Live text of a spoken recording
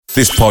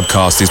This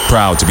podcast is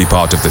proud to be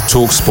part of the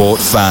TalkSport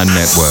Fan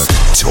Network.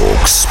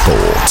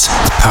 TalkSport.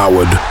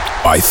 Powered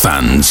by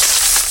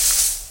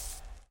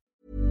fans.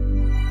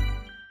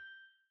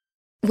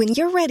 When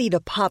you're ready to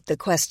pop the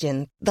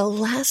question, the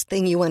last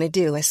thing you want to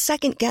do is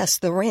second-guess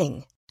the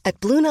ring. At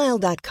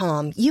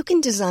BlueNile.com, you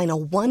can design a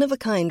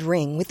one-of-a-kind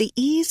ring with the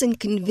ease and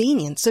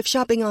convenience of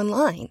shopping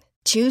online.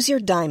 Choose your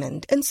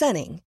diamond and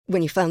setting.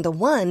 When you find the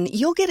one,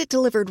 you'll get it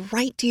delivered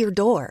right to your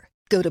door.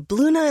 Go to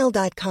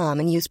BlueNile.com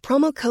and use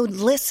promo code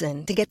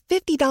LISTEN to get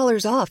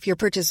 $50 off your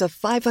purchase of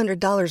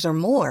 $500 or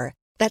more.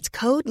 That's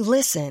code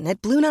LISTEN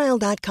at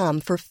BlueNile.com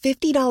for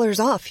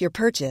 $50 off your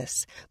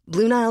purchase.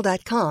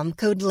 BlueNile.com,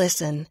 code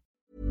LISTEN.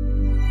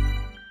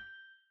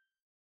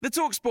 The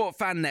TalkSport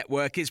Fan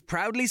Network is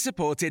proudly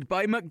supported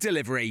by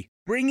McDelivery,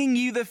 bringing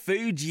you the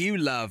food you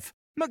love.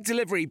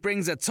 McDelivery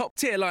brings a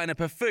top-tier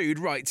lineup of food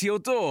right to your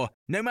door.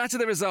 No matter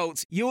the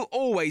result, you'll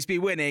always be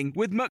winning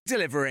with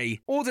McDelivery.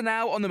 Order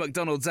now on the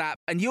McDonald's app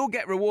and you'll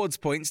get rewards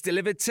points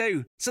delivered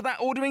too. So that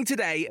ordering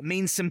today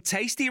means some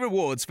tasty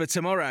rewards for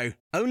tomorrow.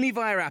 Only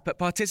via app at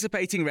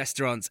participating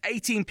restaurants.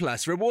 18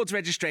 plus. Rewards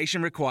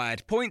registration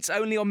required. Points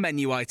only on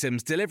menu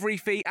items. Delivery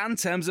fee and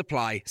terms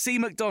apply. See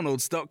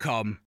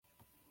mcdonalds.com.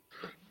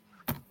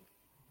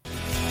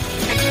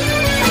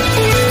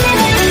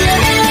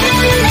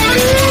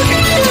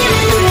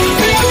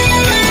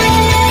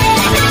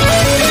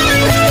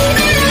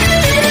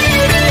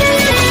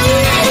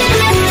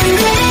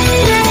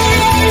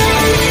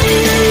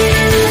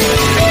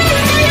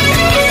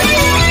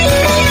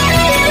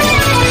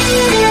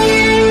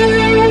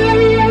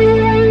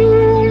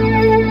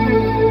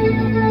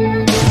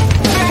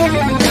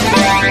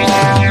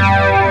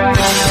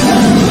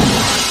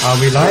 Are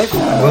we live?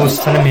 Will's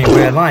telling me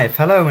we're live.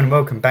 Hello and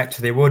welcome back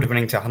to the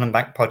award-winning To Hull and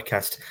Back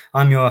podcast.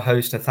 I'm your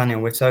host,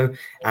 Nathaniel Whitto,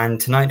 and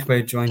tonight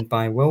we're joined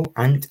by Will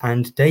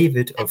and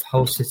David of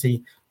Hull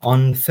City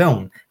on Film.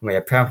 And we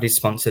are proudly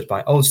sponsored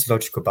by Old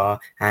Zoological Bar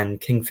and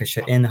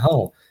Kingfisher in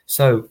Hull.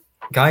 So,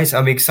 guys,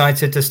 are we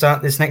excited to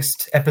start this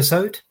next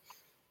episode?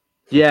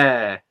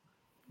 Yeah,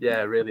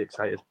 really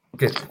excited.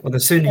 Good. Well, the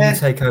sooner you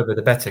take over,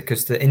 the better,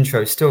 because the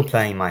intro is still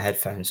playing in my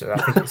headphones. So I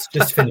think it's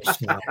just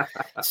finished now,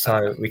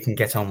 so we can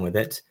get on with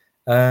it.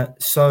 We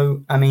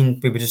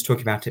were just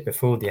talking about it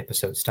before the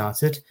episode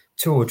started.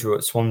 2-2 draw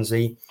at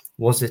Swansea.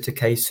 Was it a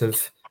case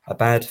of a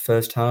bad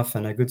first half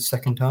and a good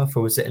second half,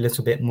 or was it a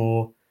little bit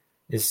more?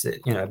 Is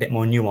it a bit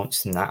more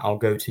nuanced than that? I'll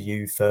go to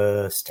you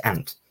first,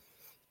 Ant.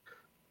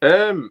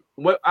 When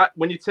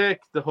you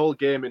take the whole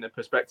game into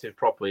perspective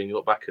properly and you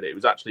look back at it, it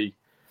was actually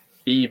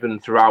even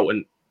throughout,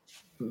 and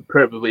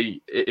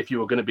probably if you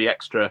were going to be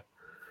extra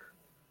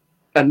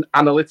and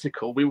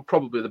analytical, we were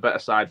probably the better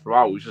side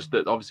throughout. It was just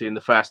that obviously in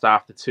the first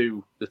half, the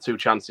two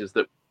chances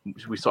that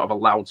we sort of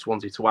allowed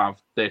Swansea to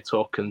have, they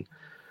took. And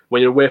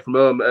when you're away from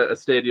home at a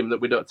stadium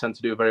that we don't tend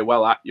to do very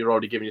well at, you're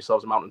already giving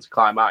yourselves a mountain to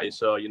climb at.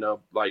 So,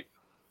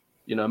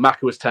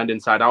 Maka was turned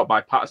inside out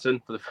by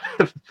Patterson for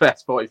the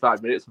first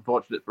 45 minutes.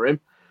 Unfortunate for him.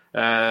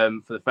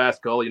 For the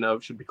first goal,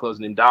 should be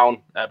closing him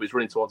down. But he's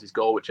running towards his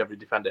goal, which every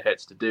defender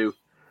hates to do.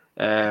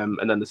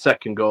 And then the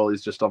second goal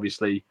is just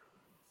obviously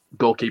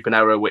goalkeeping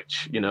error,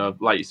 which,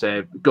 like you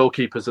say,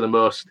 goalkeepers are the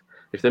most,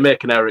 if they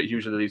make an error, it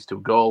usually leads to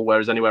a goal,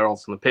 whereas anywhere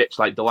else on the pitch,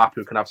 like Delap,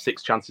 who can have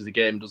 6 chances a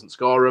game, doesn't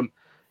score them.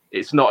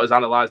 It's not as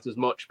analysed as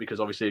much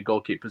because obviously a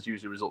goalkeeper's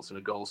usually results in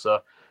a goal. So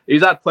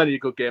he's had plenty of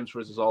good games for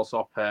us as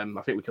Allsop. I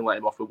think we can let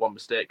him off with one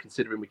mistake,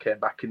 considering we came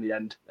back in the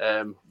end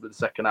with the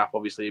second half,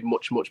 obviously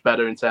much, much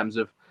better in terms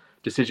of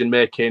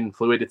decision-making,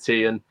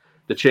 fluidity, and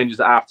the changes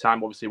at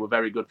half-time obviously were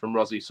very good from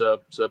Rossi. So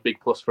a big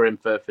plus for him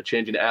for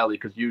changing it early,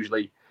 because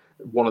usually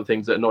one of the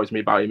things that annoys me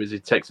about him is he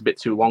takes a bit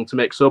too long to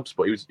make subs,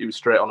 but he was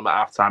straight on him at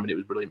half-time and it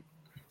was brilliant.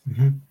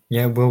 Mm-hmm.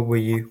 Yeah, Will,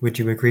 would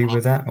you agree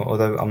with that?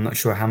 Although I'm not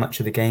sure how much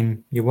of the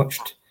game you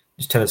watched.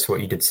 Just tell us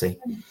what you did see.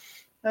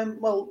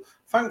 Well,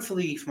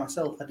 thankfully for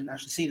myself, I didn't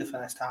actually see the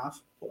first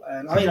half. But,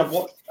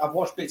 I've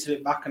watched bits of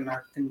it back, and I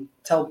can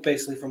tell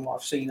basically from what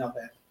I've seen of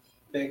it.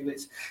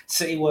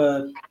 City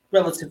were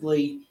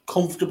relatively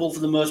comfortable for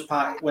the most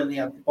part when they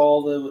had the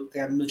ball. They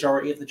had the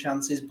majority of the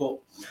chances, but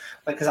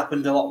like has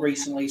happened a lot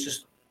recently, it's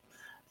just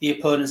the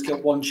opponents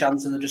get one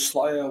chance and they just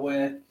slot it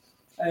away.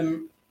 I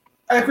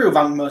agree with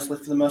Ant mostly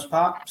for the most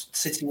part.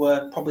 City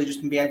were probably just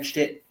going to be edged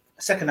it.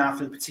 Second half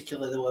in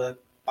particular, they were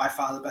by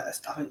far the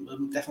best. I think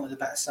definitely the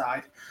better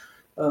side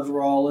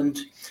overall, and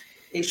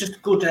it's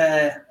just good.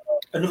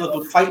 Another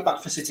good fight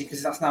back for City,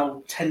 because that's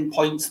now 10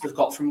 points they've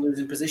got from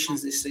losing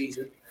positions this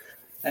season.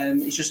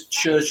 It just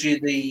shows you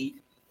the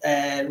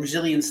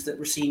resilience that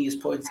Rossini has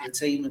put into the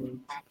team and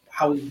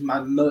how he's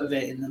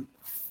motivating them.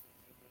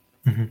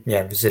 Mm-hmm.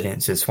 Yeah,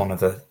 resilience is one of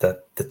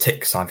the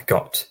ticks I've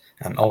got.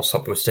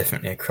 Allsop was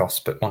definitely a cross,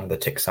 but one of the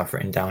ticks I've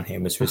written down here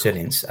was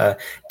resilience.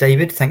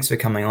 David, thanks for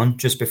coming on.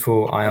 Just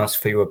before I ask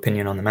for your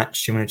opinion on the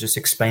match, do you want to just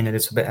explain a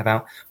little bit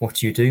about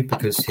what you do?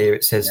 Because here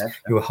it says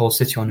you're a Hull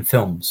City on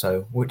Film.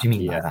 So what do you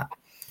mean by that?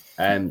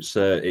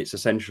 So it's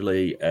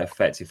essentially a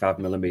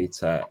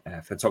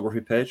 35mm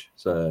photography page.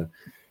 So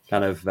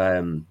kind of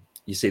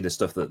you see the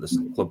stuff that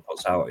the club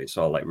puts out. It's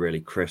all like really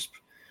crisp,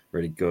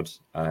 really good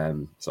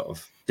sort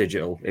of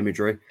digital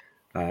imagery.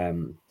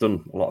 Done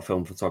a lot of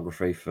film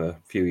photography for a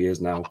few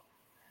years now.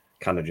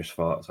 Kind of just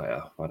thought,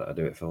 why don't I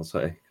do it for Hull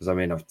City? Because I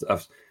mean,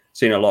 I've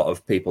seen a lot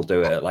of people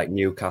do it at like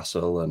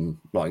Newcastle and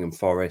Nottingham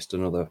Forest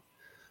and other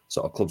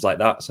sort of clubs like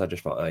that. So I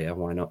just thought,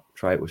 why not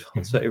try it with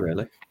Hull City,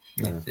 really?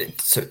 Yeah.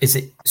 So is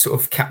it sort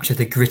of capture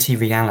the gritty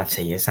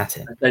reality? Is that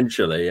it?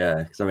 Essentially,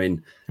 yeah. Because I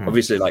mean,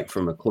 obviously, like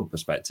from a club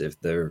perspective,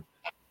 they're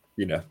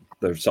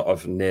sort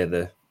of near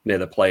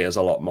the players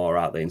a lot more,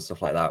 aren't they, and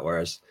stuff like that.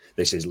 Whereas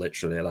this is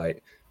literally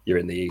like you're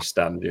in the East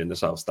Stand, you're in the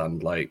South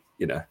Stand, like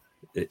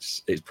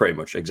it's pretty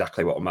much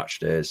exactly what a match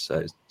day is.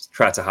 So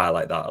try to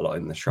highlight that a lot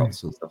in the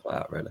shots and stuff like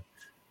that, really.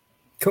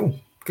 Cool,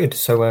 good.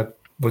 So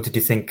what did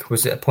you think?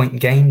 Was it a point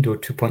gained or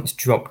 2 points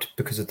dropped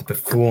because of the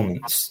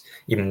performance,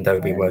 even though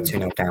we were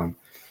 2-0 down?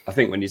 I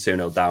think when you're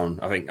 2-0 down,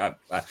 I think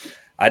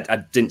I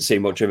didn't see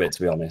much of it,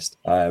 to be honest.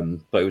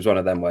 But it was one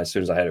of them where as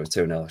soon as I heard it was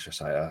 2-0, I was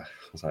just like, I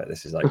was like,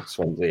 this is like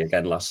Swansea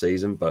again last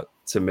season. But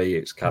to me,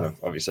 it's kind of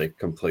obviously a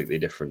completely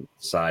different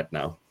side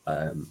now.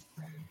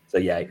 So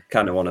yeah,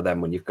 kind of one of them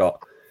when you've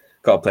got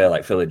a player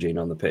like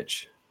Philogene on the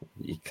pitch,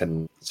 you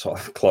can sort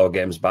of claw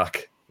games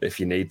back if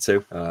you need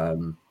to.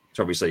 It's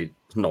obviously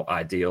not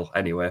ideal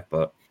anyway,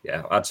 but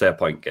yeah, I'd say a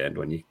point gained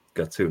when you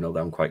go 2-0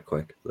 down quite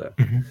quick. So.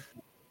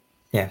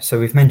 Yeah, so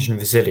we've mentioned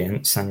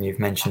resilience, and you've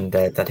mentioned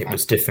there that it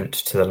was different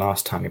to the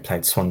last time we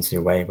played Swansea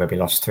away, where we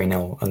lost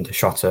 3-0 under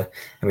Shotter.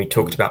 And we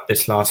talked about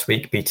this last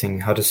week, beating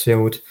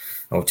Huddersfield,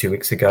 or 2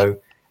 weeks ago.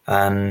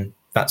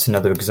 That's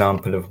another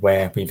example of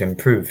where we've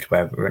improved,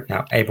 where we're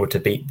now able to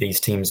beat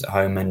these teams at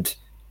home. And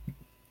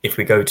if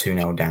we go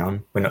 2-0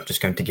 down, we're not just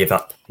going to give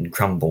up and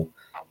crumble.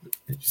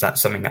 Is that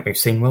something that we've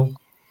seen, Will?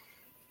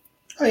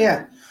 Oh,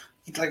 yeah.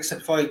 Like I said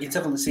before, you can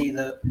definitely see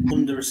that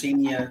under a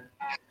senior...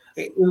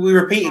 We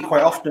repeat it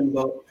quite often,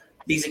 but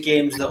these are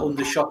games that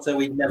under Shotter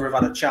we'd never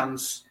have had a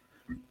chance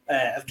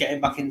of getting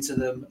back into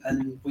them,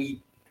 and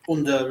we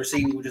under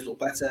Rossini would just look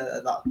better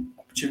at that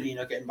opportunity,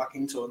 getting back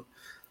into them.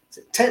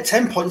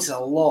 10 points is a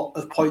lot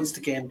of points to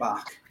gain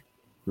back.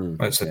 Well,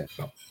 it's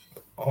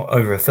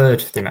over a third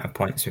the amount of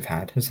points we've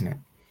had, isn't it?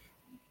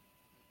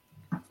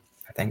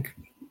 I think.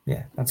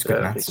 Yeah, that's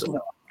good maths. So.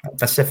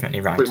 That's definitely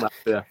right.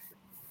 Yeah.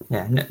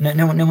 Yeah,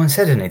 no one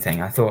said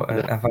anything. I thought,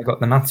 have I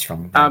got the maths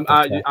wrong? I'm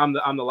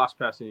the last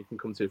person you can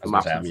come to for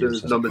maths. As soon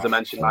as numbers are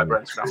mentioned, my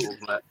brain scrambles.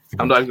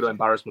 I'm not even going to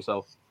embarrass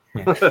myself.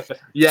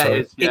 Yeah,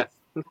 it is. Yeah,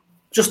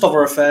 just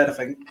over a third, I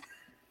think.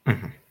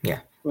 Yeah,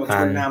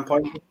 29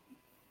 points.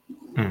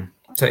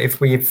 So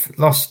if we've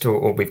lost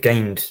or we've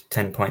gained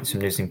 10 points from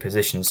losing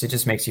positions, it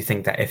just makes you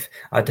think that if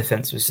our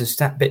defence was just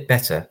that bit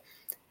better,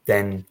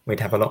 then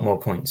we'd have a lot more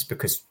points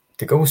because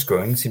the goal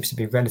scoring seems to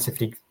be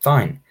relatively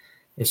fine.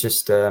 It's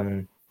just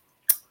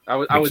I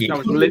was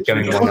literally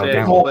going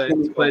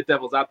to play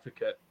devil's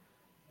advocate.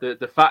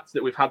 The fact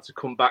that we've had to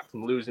come back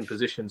from losing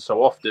positions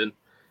so often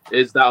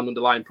is that an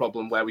underlying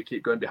problem where we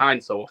keep going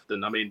behind so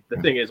often. I mean, the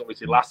thing is,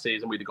 obviously, last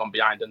season we'd have gone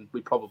behind and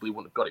we probably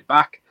wouldn't have got it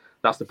back.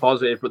 That's the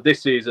positive. But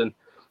this season,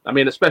 I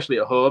mean, especially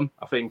at home,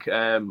 I think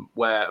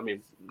where, I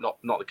mean,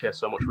 not the case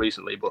so much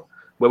recently, but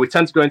where we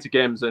tend to go into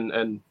games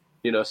and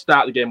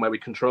start the game where we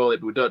control it,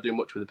 but we don't do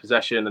much with the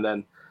possession, and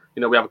then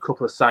we have a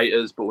couple of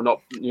sighters, but we're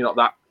not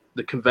that.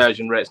 The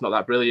conversion rate's not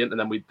that brilliant, and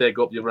then they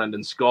go up the other end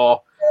and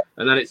score,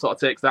 and then it sort of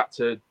takes that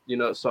to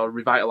sort of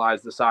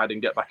revitalise the side and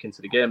get back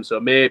into the game. So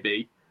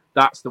maybe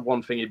that's the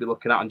one thing he'd be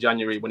looking at in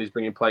January when he's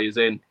bringing players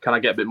in. Can I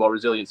get a bit more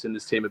resilience in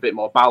this team, a bit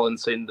more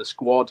balance in the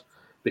squad?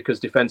 Because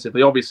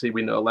defensively, obviously,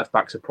 we know left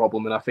back's a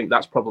problem, and I think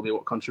that's probably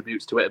what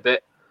contributes to it a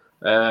bit.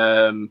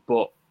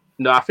 But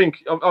no, I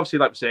think obviously,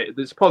 like we say,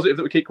 it's positive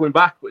that we keep coming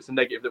back, but it's a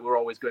negative that we're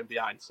always going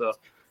behind. So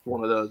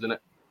one of those, isn't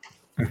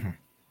it?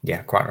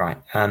 Yeah, quite right.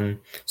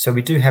 So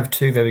we do have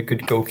two very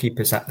good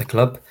goalkeepers at the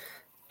club,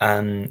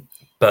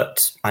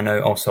 but I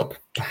know Alsop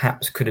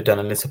perhaps could have done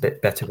a little bit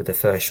better with the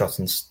first shot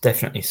and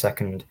definitely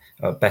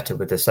better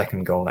with the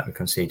second goal that we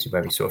conceded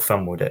where we sort of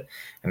fumbled it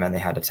and then they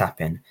had a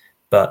tap in.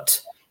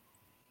 But,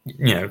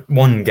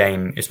 one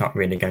game is not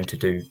really going to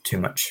do too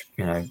much,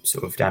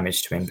 sort of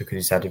damage to him because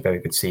he's had a very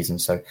good season.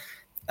 So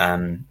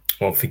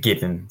we'll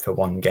forgive him for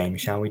one game,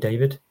 shall we,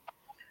 David?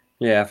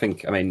 Yeah,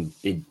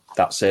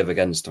 that save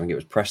against, I think it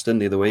was Preston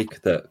the other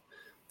week that,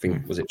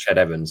 was it Ched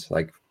Evans,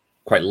 like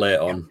quite late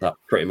on, that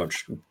pretty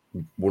much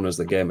won us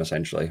the game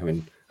essentially. I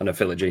mean, I know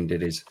Philogene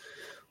did his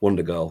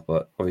wonder goal,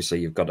 but obviously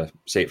you've got to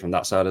see it from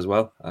that side as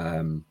well.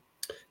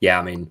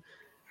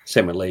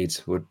 Same with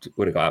Leeds, would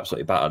have got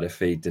absolutely battered if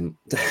he didn't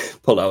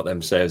pull out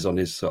them saves on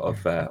his sort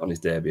of on his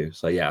debut.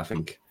 So yeah, I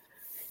think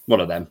one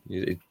of them.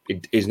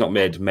 He's not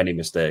made many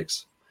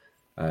mistakes.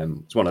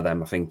 It's one of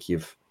them. I think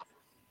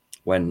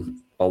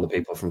when all the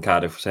people from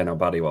Cardiff were saying how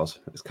bad he was,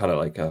 it's kind of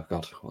like, oh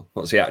God,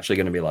 what's he actually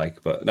going to be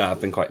like? But no,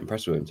 I've been quite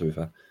impressed with him, to be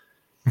fair.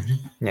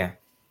 Yeah.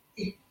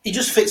 He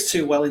just fits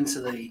too well into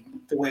the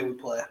way we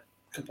play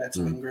compared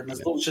to Ingram.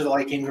 As much as I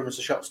like Ingram as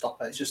a shot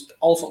stopper, it's just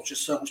Alsop's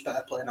just so much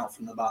better playing out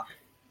from the back.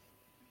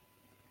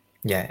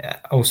 Yeah,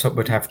 Alsop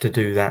would have to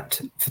do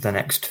that for the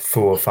next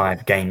 4 or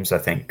 5 games, I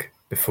think,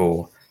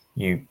 before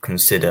you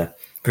consider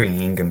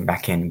bringing Ingham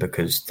back in,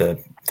 because the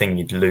thing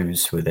you'd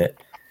lose with it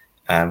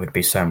would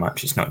be so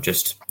much. It's not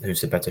just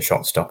who's the better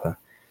shot stopper,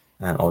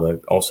 although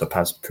also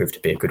has proved to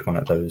be a good one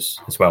at those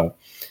as well.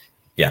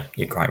 Yeah,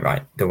 you're quite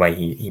right, the way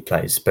he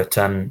plays. But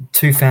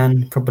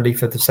Tufan, probably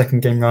for the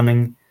second game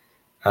running,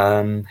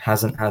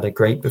 hasn't had a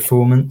great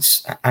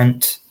performance.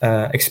 And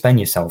explain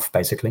yourself,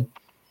 basically.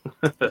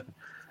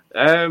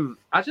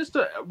 I just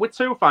with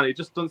Tufan, he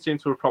just doesn't seem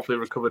to have properly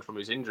recovered from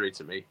his injury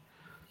to me.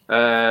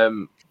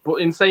 But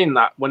in saying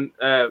that, when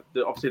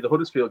obviously the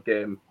Huddersfield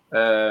game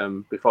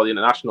before the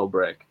international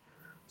break,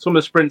 some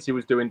of the sprints he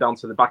was doing down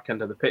to the back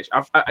end of the pitch,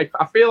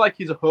 I feel like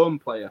he's a home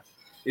player.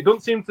 He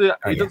doesn't seem to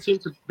doesn't seem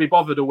to be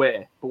bothered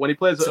away, but when he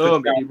plays at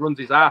home, he runs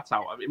his heart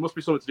out. I mean, it must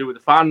be something to do with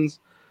the fans,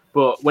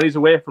 but when he's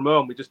away from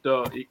home, we just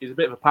don't. He's a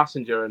bit of a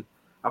passenger, and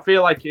I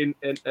feel like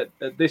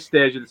at this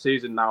stage of the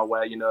season now,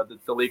 where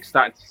the league's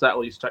starting to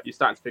settle, you're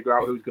starting to figure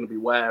out who's going to be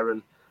where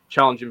and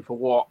challenging for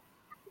what.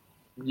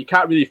 You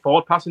can't really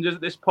afford passengers at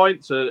this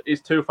point. So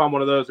is Tufan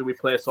one of those who we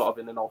play sort of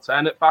in an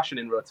alternate fashion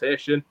in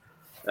rotation?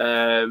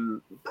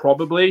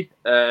 Probably,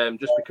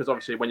 just because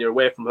obviously when you're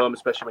away from home,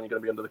 especially when you're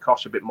going to be under the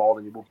cosh a bit more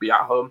than you would be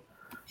at home,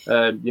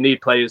 you need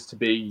players to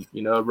be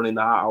running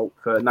that out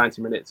for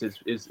 90 minutes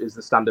is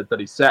the standard that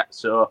he's set.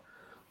 So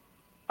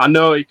I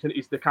know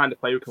he's the kind of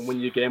player who can win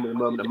your game with a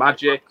moment of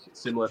magic,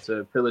 similar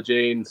to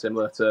Philogene,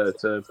 similar to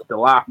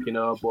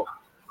Delap, but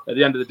at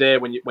the end of the day,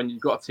 when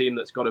you've got a team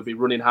that's got to be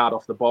running hard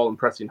off the ball and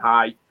pressing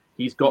high,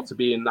 he's got to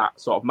be in that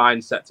sort of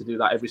mindset to do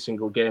that every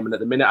single game. And at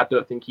the minute, I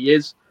don't think he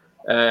is.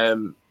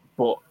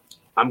 But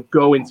I'm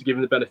going to give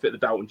him the benefit of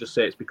the doubt and just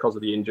say it's because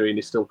of the injury and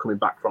he's still coming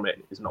back from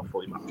it. He's not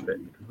fully match fit.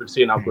 We've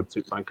seen how good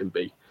Tufan can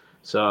be.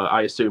 So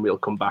I assume he'll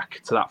come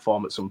back to that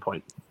form at some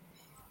point.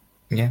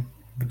 Yeah.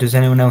 Does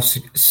anyone else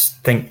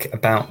think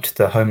about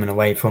the home and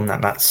away form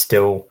that's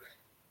still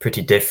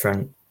pretty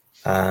different?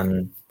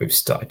 We've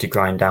started to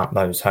grind out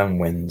those home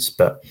wins,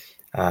 but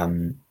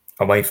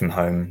away from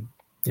home,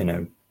 we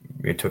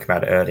were talking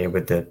about it earlier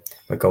with the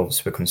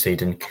goals we're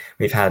conceding.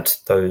 We've had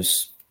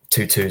those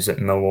 2-2s at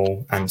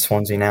Millwall and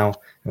Swansea now,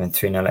 and then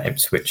 3-0 at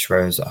Ipswich,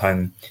 whereas at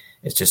home,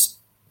 it's just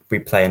we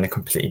play in a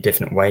completely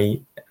different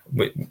way.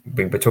 We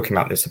were talking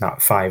about this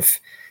about 5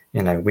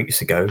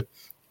 weeks ago.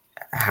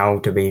 How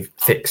do we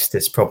fix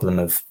this problem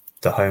of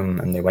the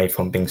home and the away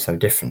form being so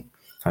different?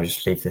 I'll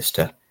just leave this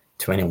to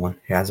anyone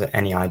who has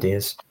any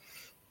ideas.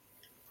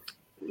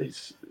 I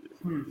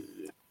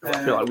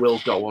feel like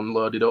Will's got one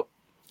loaded up.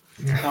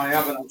 No, I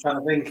haven't. I'm trying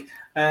to think.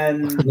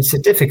 It's a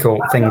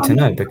difficult thing to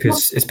know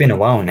because it's been a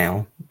while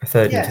now, a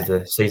third into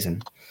the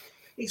season.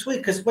 It's weird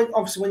because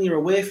obviously when you're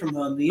away from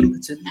home, the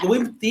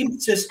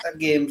impetus at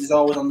games is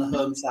always on the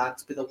home side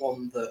to be the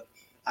one that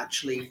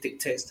actually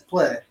dictates the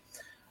play.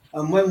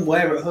 And when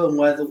we're at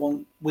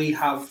home, we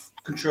have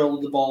control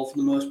of the ball for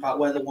the most part.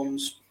 We're the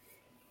ones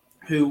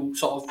who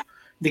sort of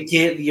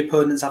negate the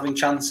opponents having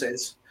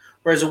chances.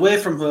 Whereas away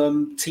from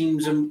home,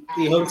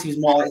 the home teams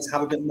more like to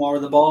have a bit more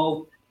of the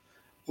ball,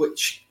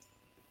 which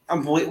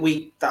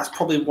that's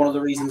probably one of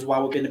the reasons why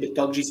we're being a bit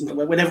dodgy.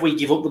 Whenever we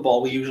give up the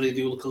ball, we usually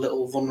do look a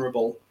little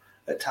vulnerable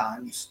at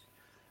times.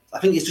 I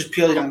think it's just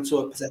purely down to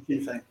a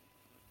perception thing.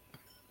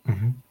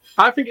 Mm-hmm.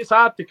 I think it's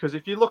hard because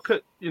if you look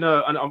at,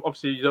 and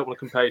obviously you don't want to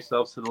compare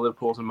yourselves to the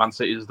Liverpools and Man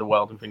Cities of the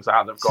world and things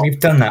like that. We've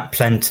done that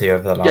plenty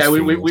over the last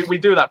few years. We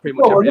do that pretty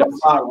much every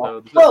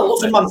episode.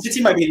 Lots of Man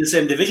City might be in the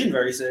same division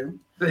very soon.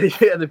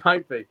 Yeah, they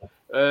might be.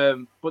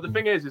 But the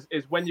thing is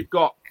when you've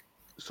got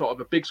sort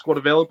of a big squad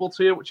available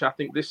to you, which I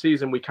think this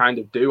season we kind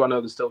of do. I know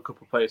there's still a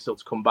couple of players still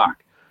to come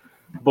back.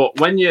 But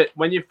when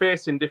you're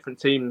facing different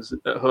teams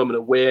at home and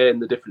away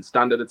and the different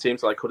standard of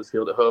teams like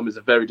Huddersfield at home is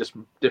a very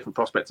different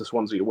prospect to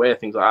Swansea away,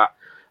 things like that.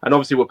 And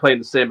obviously we're playing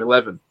the same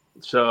 11.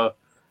 So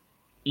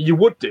you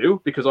would do,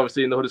 because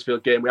obviously in the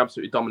Huddersfield game we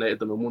absolutely dominated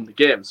them and won the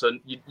game. So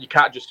you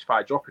can't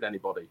justify dropping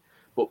anybody.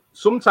 But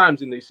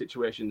sometimes in these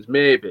situations,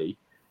 maybe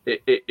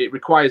it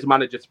requires a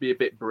manager to be a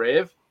bit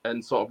brave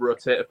and sort of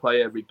rotate a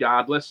player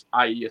regardless,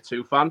 i.e. a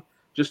Tufan,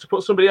 just to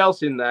put somebody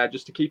else in there,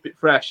 just to keep it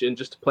fresh and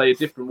just to play a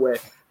different way.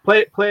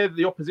 Play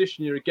the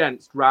opposition you're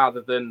against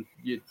rather than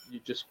you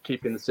just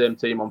keeping the same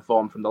team on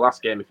form from the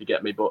last game, if you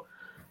get me. But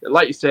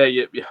like you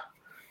say,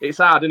 it's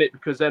hard, isn't it?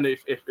 Because then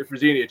if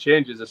Rosinia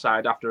changes the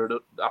side after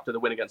the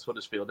win against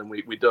Huddersfield and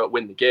we don't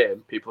win the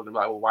game, people are going to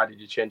be like, well, why did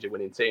you change your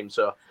winning team?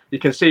 So you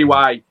can see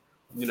why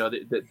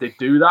they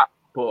do that.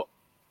 But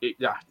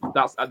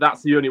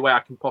that's the only way I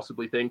can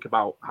possibly think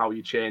about how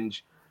you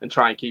change and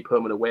try and keep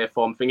home and away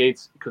form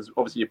thingies, because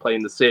obviously you're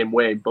playing the same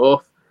way in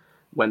both,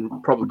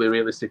 when probably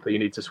realistically you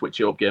need to switch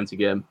it up game to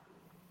game.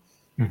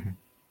 Mm-hmm.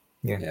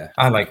 Yeah.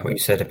 I like what you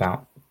said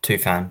about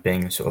Tufan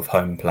being a sort of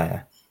home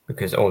player,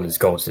 because all his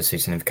goals this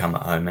season have come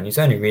at home, and he's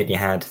only really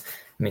had,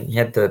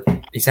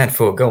 he's had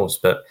 4 goals,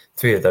 but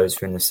 3 of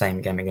those were in the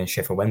same game against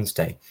Sheffield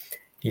Wednesday.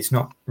 He's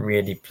not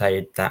really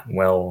played that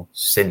well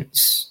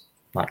since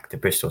like the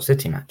Bristol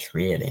City match,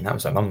 really, and that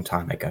was a long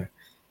time ago.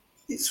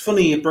 It's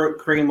funny you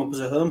bring him up as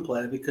a home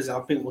player, because I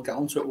think we'll get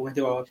onto it when we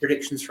do our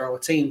predictions for our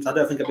teams. I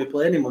don't think I'll be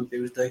playing him on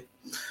Tuesday.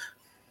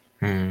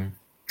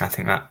 I I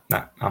think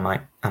that I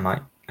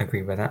might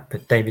agree with that.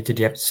 But David, did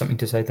you have something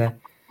to say there?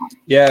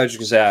 Yeah, I was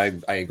just gonna say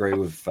I agree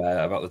with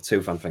about the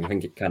Tufan thing. I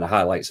think it kind of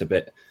highlights a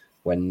bit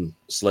when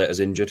Slater's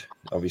injured.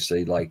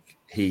 Obviously, like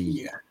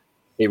he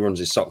runs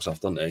his socks off,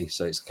 doesn't he?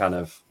 So it's kind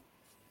of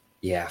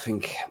I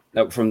think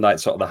from like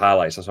sort of the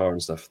highlights I saw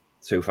and stuff,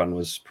 Tufan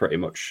was pretty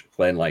much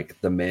playing like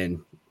the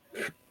main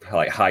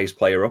like highest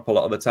player up a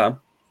lot of the time.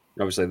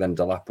 Obviously, then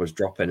Delap was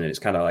dropping, and it's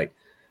kind of like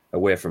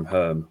away from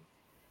home.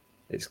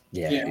 It's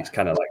it's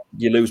kind of like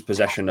you lose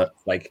possession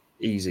like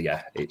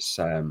easier. It's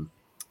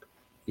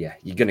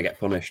you're going to get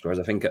punished. Whereas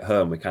I think at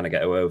home we kind of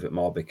get away with it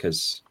more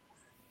because,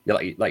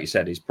 like you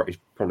said, he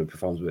probably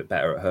performs a bit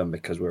better at home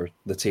because we're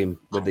the team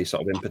with the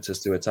sort of impetus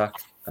to attack.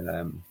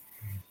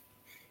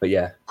 But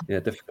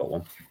difficult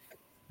one.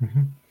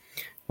 Mm-hmm.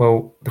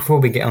 Well, before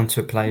we get on to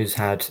a player who's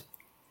had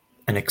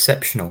an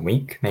exceptional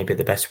week, maybe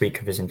the best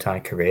week of his entire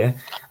career,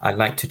 I'd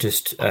like to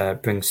just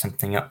bring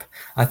something up.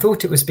 I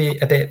thought it was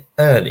a bit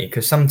early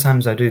because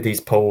sometimes I do these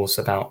polls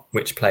about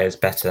which player is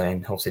better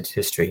in Hull City's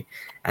history,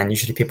 and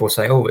usually people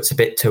say, "Oh, it's a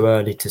bit too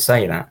early to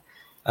say that."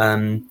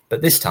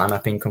 But this time,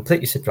 I've been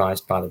completely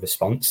surprised by the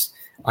response.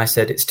 I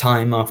said it's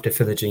time after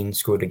Philogene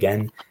scored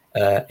again.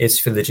 Is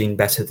Philogene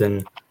better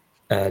than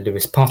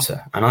Lewis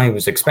Potter? And I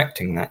was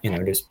expecting that.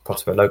 Lewis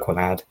Potter, a local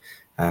lad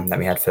that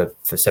we had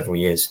for several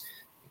years.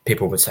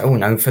 People would say, "Oh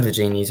no,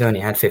 Philogene, he's only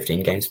had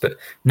 15 games," but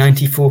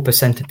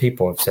 94% of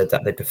people have said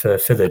that they prefer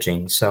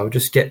Philogene. So I'll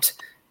just go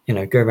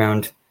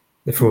around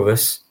the four of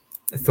us.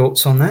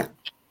 Thoughts on that?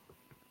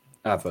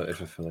 I voted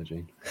for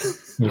Philogene.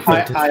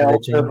 I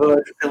also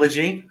voted for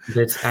Philogene.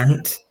 Did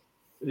Ant?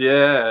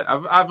 Yeah,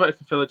 I voted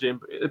for Philogene,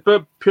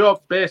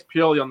 but based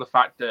purely on the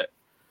fact that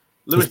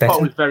Lewis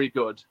Potter was very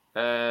good,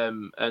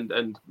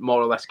 and more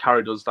or less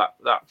carried us that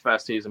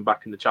first season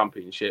back in the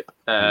Championship.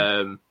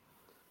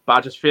 But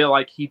I just feel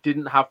like he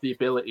didn't have the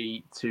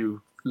ability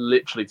to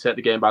literally take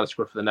the game by the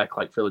scruff of the neck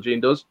like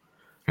Philogene does.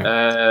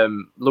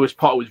 Lewis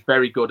Potter was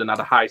very good and had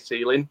a high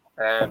ceiling.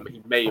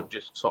 He may have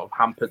just sort of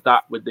hampered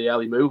that with the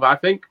early move, I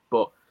think.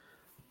 But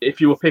if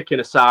you were picking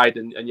a side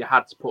and you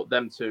had to put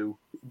them two,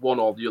 one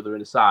or the other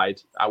in a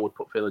side, I would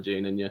put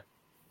Philogene in you.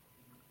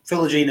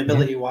 Philogene,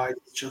 ability-wise,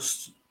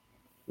 just...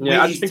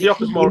 Yeah, I just think he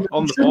offers more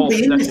on the ball.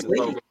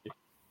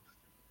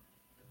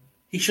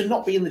 He should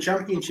not be in the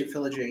Championship,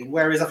 Philogene.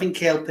 Whereas I think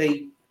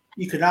KLP,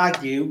 you could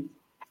argue,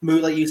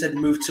 like you said,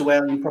 moved too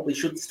early. He probably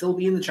should still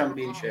be in the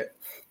Championship.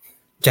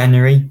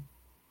 January?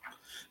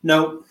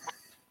 No.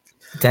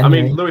 January.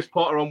 I mean, Lewis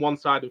Potter on one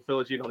side and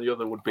Philogene on the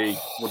other would be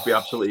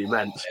absolutely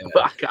immense.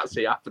 But I can't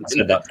see it happening. I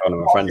said that to one of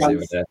my friends the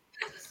other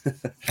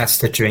day. That's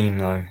the dream,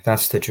 though.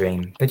 That's the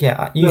dream. But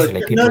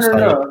usually people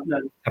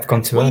have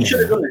gone too early. You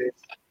should have done it.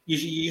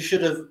 You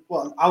should have.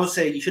 Well, I would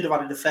say you should have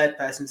added a third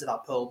person to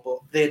that poll, but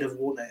they'd have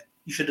won it.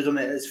 You should have done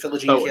it as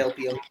Philogene,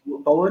 KLP,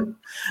 and Bowen.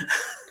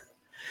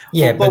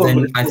 Yeah, but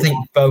then I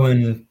think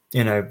Bowen,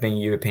 being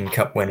European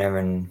Cup winner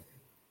and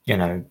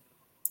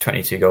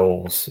 22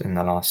 goals in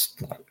the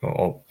last,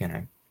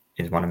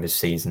 is one of his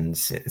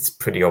seasons. It's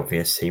pretty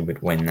obvious he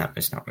would win that.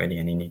 There's not really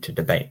any need to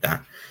debate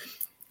that.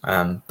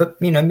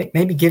 But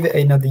maybe give it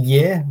another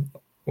year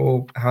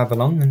or however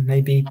long, and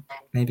maybe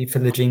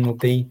Philogene will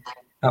be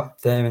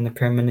up there in the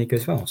Premier League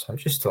as well. So I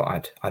just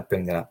thought I'd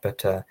bring that up.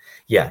 But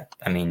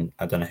I mean,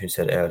 I don't know who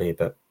said it earlier,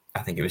 but I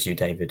think it was you,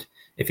 David.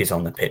 If he's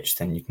on the pitch,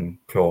 then you can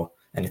claw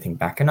anything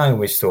back. And I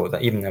always thought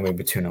that even though we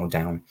were 2-0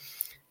 down,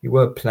 we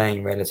were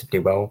playing relatively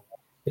well.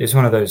 It was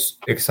one of those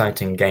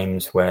exciting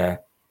games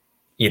where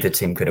either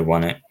team could have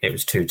won it. It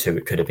was 2-2.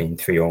 It could have been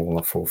 3-3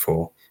 or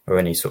 4-4 or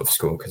any sort of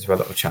score because there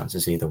were a lot of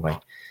chances either way.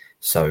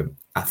 So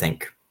I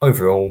think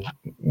overall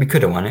we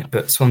could have won it,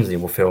 but Swansea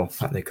will feel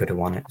like they could have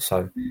won it.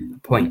 So a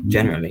point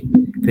generally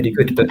pretty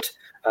good. But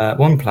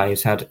one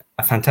player's had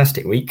a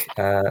fantastic week.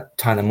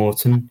 Tyler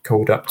Morton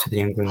called up to the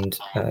England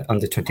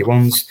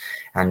under-21s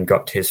and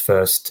got his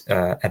first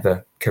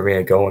ever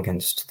career goal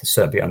against the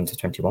Serbia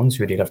under-21s.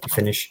 Really loved to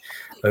finish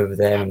over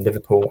there in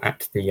Liverpool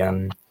at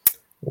the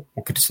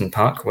Goodison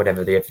Park,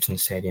 whatever the Everton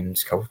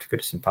Stadium's called,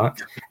 Goodison Park,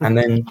 and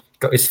then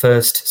got his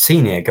first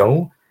senior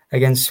goal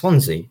against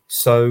Swansea.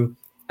 So,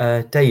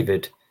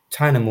 David,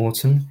 Tyler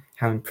Morton,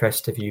 how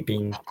impressed have you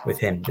been with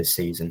him this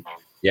season?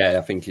 Yeah,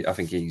 I think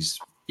he's.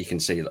 You can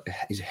see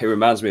he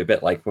reminds me a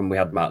bit like when we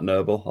had Matt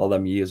Noble all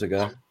them years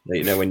ago.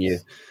 When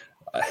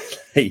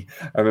I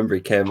remember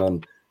he came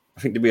on. I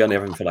think we only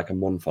have him for like a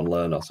month on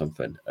loan or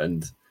something,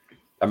 and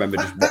I remember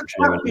just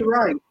watching him. You're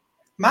right.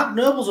 Matt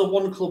Noble's a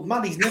one-club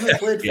man. He's never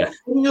played for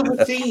any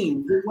other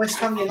team than West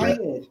Ham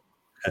United.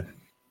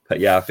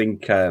 But yeah, I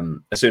think as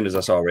soon as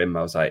I saw him,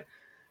 I was like,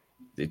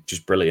 it's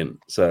just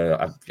brilliant.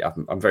 So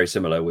I'm very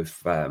similar with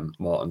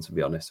Morton, to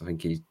be honest. I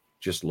think he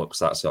just looks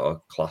that sort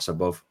of class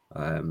above.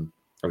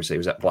 Obviously, he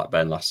was at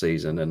Blackburn last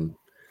season, and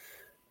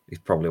he's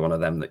probably one of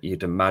them that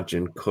you'd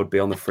imagine could be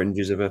on the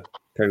fringes of a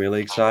Premier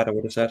League side, I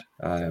would have said.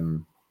 I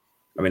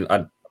mean,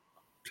 I'd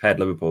heard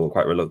Liverpool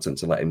quite reluctant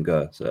to let him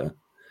go, so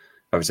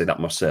obviously that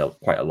must say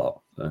quite a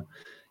lot. So,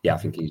 yeah, I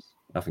think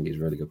I think he's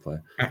a really good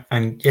player.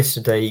 And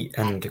yesterday,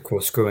 and of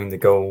course, scoring the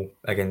goal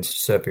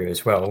against Serbia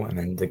as well, and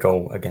then the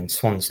goal against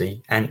Swansea,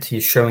 and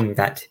he's showing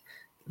that,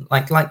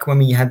 like when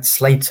we had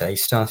Slater, he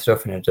started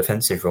off in a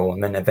defensive role,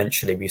 and then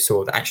eventually we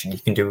saw that actually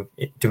he can do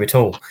it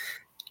all.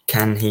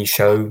 Can he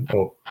show,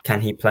 or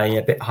can he play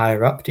a bit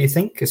higher up, do you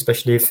think?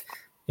 Especially if,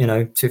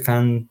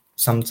 Tufan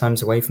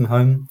sometimes away from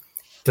home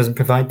doesn't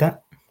provide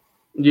that?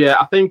 Yeah,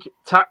 I think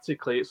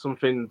tactically it's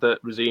something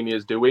that Rosini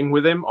is doing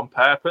with him on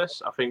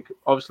purpose. I think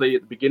obviously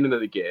at the beginning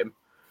of the game,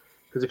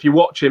 because if you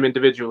watch him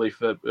individually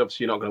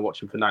obviously you're not going to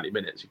watch him for 90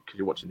 minutes because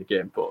you're watching the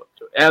game, but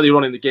earlier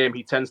on in the game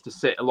he tends to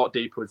sit a lot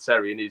deeper with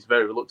Seri and he's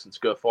very reluctant to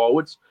go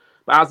forwards.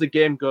 But as the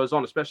game goes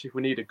on, especially if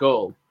we need a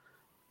goal,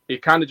 he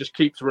kind of just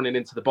keeps running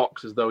into the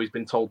box as though he's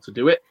been told to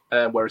do it,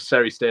 whereas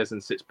Seri stays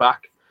and sits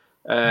back.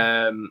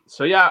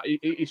 So yeah,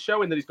 he's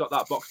showing that he's got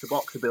that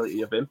box-to-box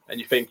ability of him, and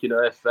you think,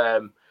 if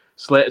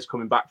Slater's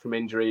coming back from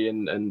injury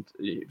and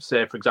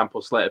say, for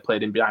example, Slater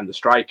played in behind the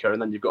striker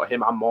and then you've got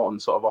him and Morton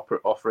sort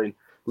of offering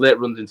late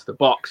runs into the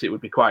box, it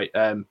would be quite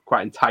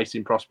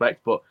enticing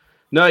prospect. But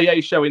no, yeah,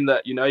 he's showing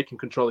that, he can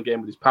control the game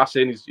with his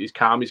passing. He's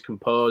calm, he's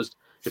composed.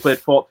 He played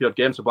 40-odd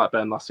games for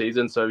Blackburn last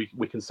season, so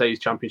we can say he's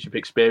championship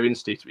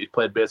experienced. He's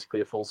played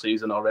basically a full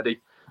season already.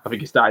 I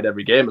think he started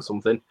every game or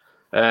something.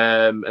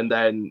 And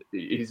then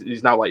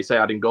he's now, like you say,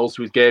 adding goals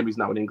to his game. He's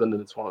now in England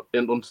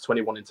and under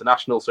 21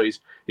 international. So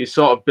he's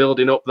sort of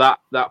building up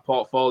that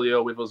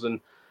portfolio with us. And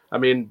I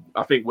mean,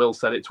 I think Will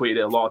said it, tweeted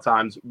it a lot of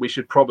times. We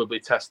should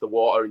probably test the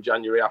water in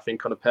January, I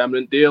think, on a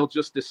permanent deal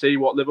just to see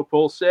what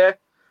Liverpool say.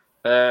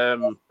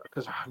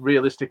 Because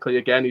realistically,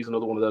 again, he's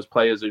another one of those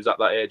players who's at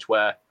that age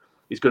where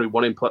he's going to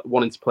be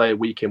wanting to play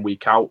week in,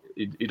 week out.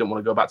 He don't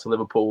want to go back to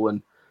Liverpool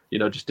and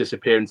just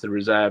disappear into the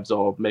reserves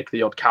or make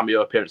the odd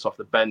cameo appearance off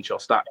the bench or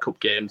start cup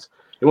games.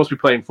 He wants to be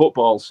playing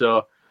football.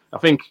 So I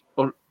think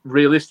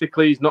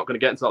realistically, he's not going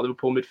to get into that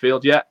Liverpool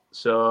midfield yet.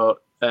 So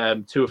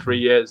 2 or 3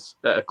 years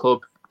at a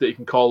club that you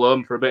can call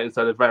home for a bit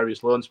instead of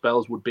various loan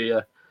spells would be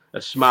a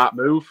smart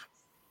move.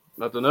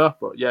 I don't know,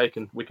 but yeah,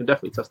 we can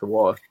definitely test the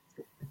water.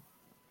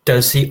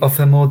 Does he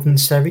offer more than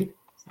Seri?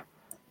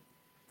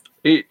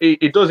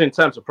 He does in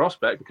terms of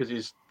prospect because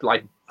he's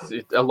like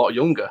a lot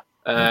younger.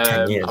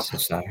 10 years or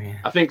so, yeah.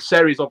 I think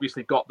Seri's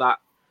obviously got that.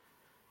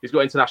 He's got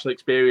international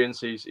experience.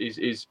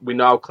 He's we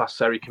know how class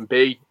Seri can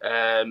be.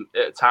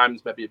 At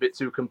times, maybe a bit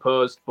too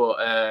composed, but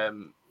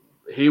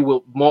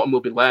Morton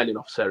will be learning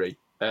off Seri.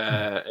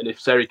 And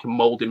if Seri can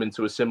mould him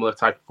into a similar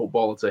type of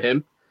footballer to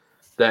him,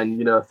 then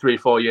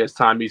 3-4 years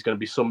time he's going to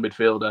be some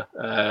midfielder.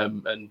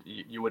 And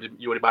you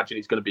would imagine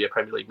he's going to be a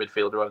Premier League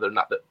midfielder other than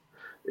that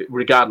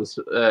regardless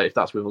if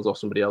that's with us or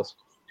somebody else.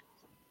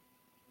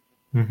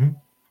 Mm-hmm.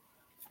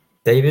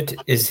 David,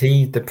 is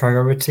he the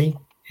priority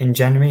in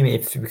January?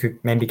 If we could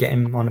maybe get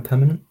him on a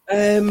permanent?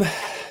 I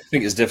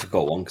think it's a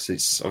difficult one because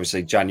it's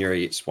obviously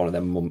January. It's one of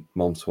them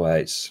months where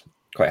it's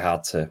quite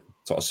hard to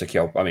sort of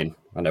secure. I mean,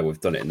 I know we've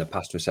done it in the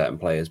past with certain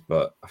players,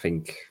 but I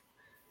think,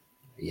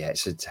 yeah,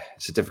 it's a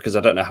difficult because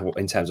I don't know how,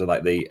 in terms of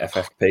like the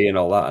FFP and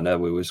all that. I know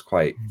we was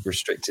quite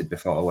restricted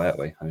before, weren't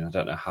we? I mean, I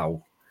don't know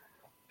how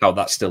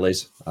that still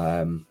is.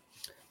 But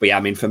yeah,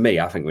 I mean, for me,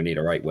 I think we need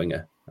a right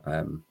winger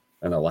and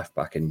a left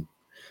back in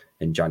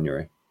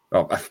January.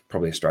 Well,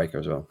 probably a striker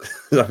as well.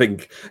 I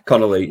think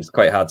Connolly is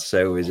quite hard to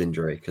say with his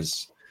injury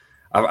because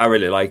I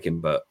really like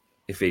him, but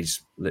if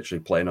he's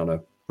literally playing on a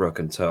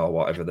broken toe or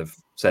whatever they've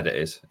said it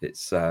is,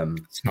 it's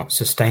not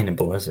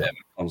sustainable, is it?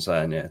 I'm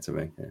saying, yeah, to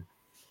me.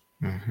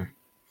 Yeah. Mm-hmm.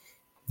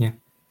 Yeah,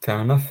 fair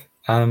enough.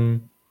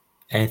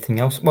 Anything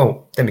else?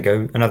 Well, there we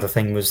go. Another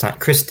thing was that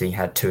Christie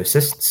had 2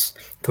 assists.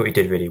 Thought he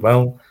did really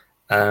well.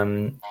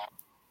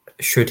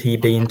 Should he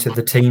be into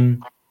the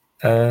team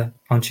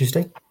on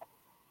Tuesday?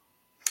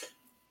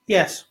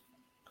 Yes.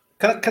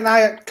 Can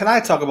I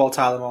talk about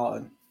Tyler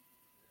Morton?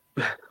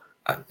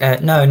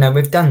 No,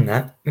 we've done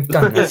that. We've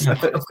done that.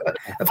 No,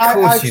 of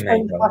course you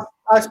may.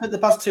 I spent the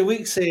past 2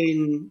 weeks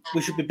saying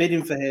we should be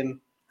bidding for him,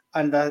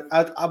 and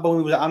I when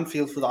we was at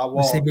Anfield for that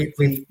award.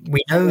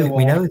 We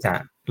know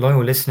that.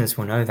 Loyal listeners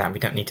will know that. We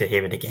don't need to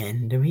hear it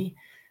again, do we?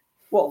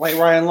 What, like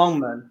Ryan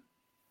Longman?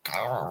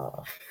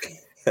 Oh.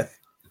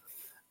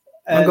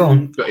 Go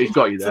on. He's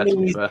got you there.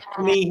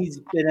 For me, he's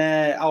been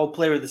our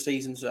player of the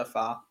season so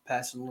far,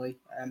 personally.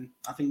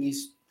 I think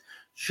he's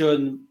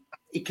shown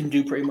he can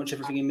do pretty much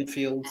everything in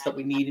midfield that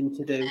we need him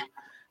to do.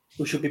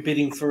 We should be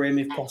bidding for him,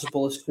 if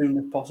possible, as soon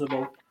as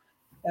possible.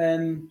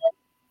 I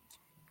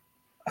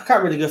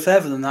can't really go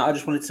further than that. I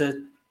just wanted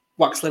to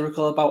wax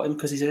lyrical about him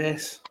because he's an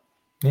ace.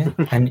 Yeah,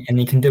 and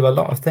he can do a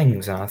lot of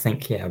things. And I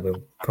think,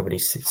 we'll probably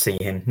see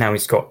him. Now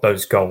he's got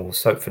those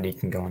goals. Hopefully he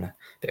can go on a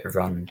bit of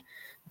run,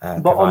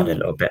 provide a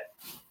little bit.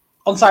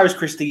 On Cyrus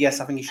Christie, yes,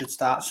 I think he should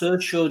start. So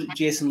should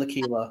Jason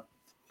Lakila.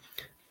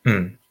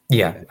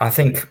 Yeah, I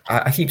think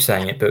I keep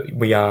saying it, but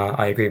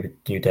I agree with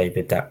you,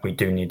 David, that we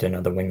do need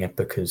another winger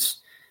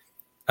because,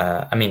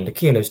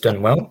 Lakila's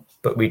done well,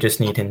 but we just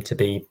need him to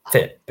be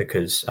fit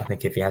because I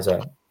think if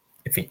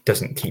he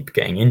doesn't keep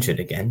getting injured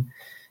again,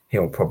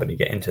 he'll probably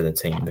get into the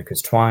team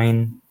because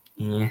Twine,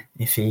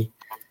 iffy.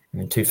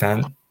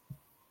 Tufan,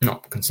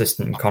 not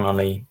consistent.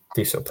 Connolly,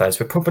 these sort of players.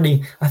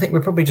 I think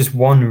we're probably just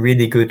one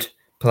really good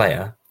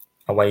player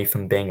away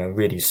from being a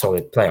really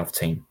solid playoff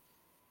team.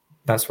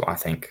 That's what I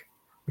think.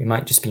 We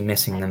might just be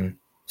missing them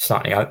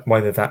slightly,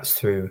 whether that's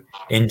through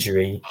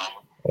injury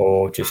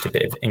or just a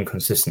bit of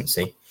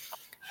inconsistency.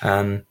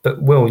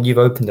 But Will, you've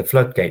opened the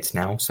floodgates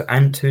now. So,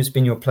 Ant, who's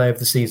been your player of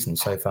the season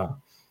so far?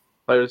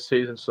 Player of the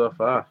season so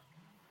far.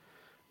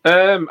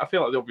 I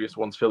feel like the obvious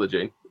one's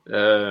Philogene.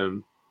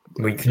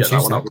 We can get that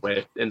choose one out of the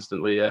way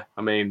instantly. Yeah,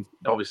 I mean,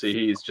 obviously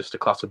he's just a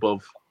class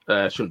above.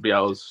 Shouldn't be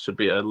ours. Should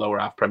be a lower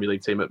half Premier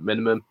League team at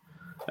minimum.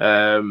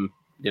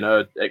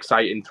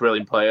 Exciting,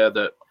 thrilling player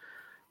that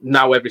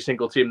now every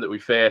single team that we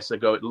face are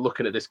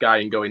looking at this guy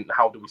and going,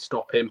 how do we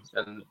stop him?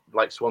 And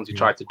like Swansea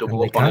tried to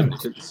double up on him,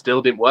 it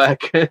still didn't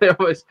work.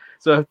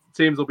 So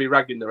teams will be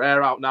ragging their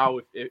hair out now.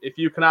 If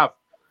you can have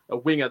a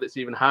winger that's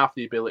even half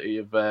the ability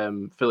of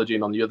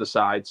Philogene on the other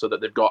side, so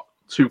that they've got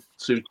two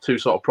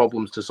sort of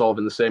problems to solve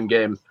in the same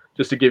game,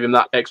 just to give him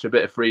that extra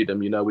bit of freedom,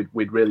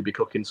 we'd really be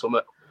cooking something.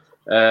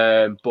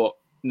 But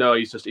no,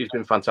 he's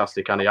been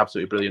fantastic, and he's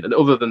absolutely brilliant. And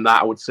other than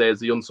that, I would say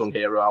is the unsung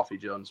hero, Alfie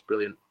Jones,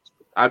 brilliant.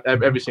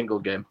 Every single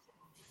game.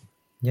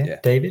 Yeah.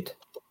 David?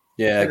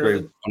 Yeah, I agree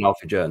on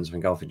Alfie Jones. I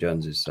think Alfie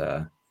Jones is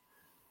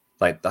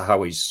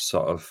how he's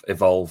sort of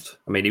evolved.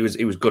 I mean, he was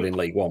good in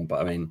League One,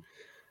 but I mean,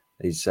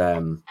 his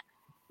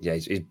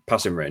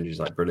passing range is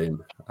like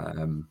brilliant.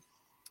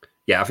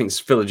 I think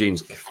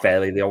Philogene's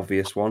fairly the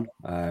obvious one.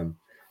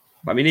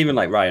 I mean, even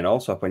like Ryan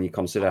Alsop, when you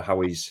consider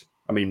how he's,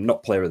 I mean,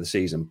 not player of the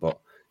season, but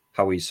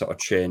how he's sort of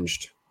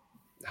changed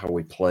how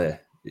we play.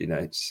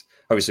 It's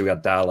obviously we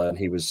had Darla and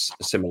he was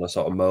a similar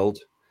sort of mould.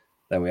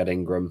 Then we had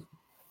Ingram.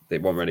 They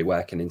weren't really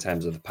working in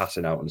terms of the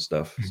passing out and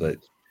stuff. Mm-hmm. So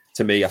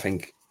to me, I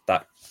think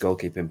that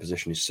goalkeeping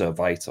position is so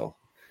vital.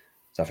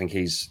 So I think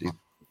he's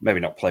maybe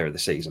not player of the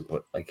season,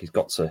 but like he's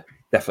got to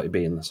definitely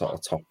be in the sort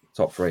of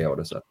top three, I would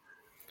have said.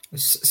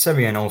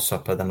 Seri and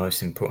Alsop are the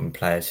most important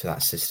players for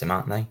that system,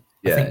 aren't they?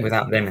 I think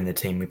without them in the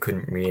team, we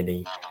couldn't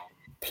really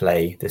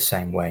play the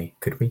same way,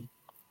 could we?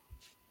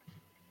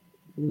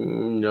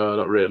 No,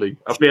 not really.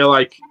 I feel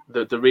like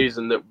the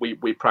reason that we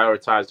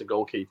prioritised a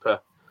goalkeeper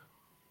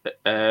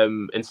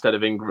instead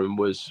of Ingram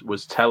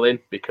was telling,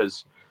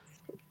 because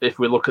if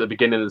we look at the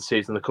beginning of the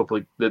season, a couple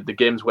of the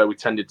games where we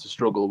tended to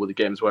struggle were the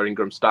games where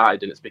Ingram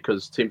started, and it's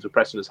because teams were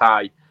pressing us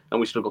high and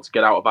we struggled to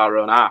get out of our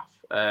own half.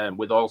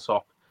 With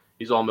Alsop,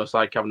 he's almost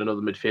like having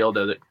another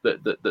midfielder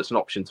that's an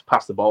option to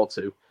pass the ball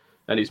to,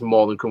 and he's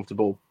more than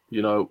comfortable.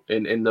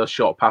 In those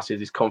short passes,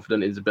 he's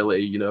confident in his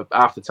ability.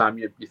 Half the time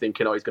you're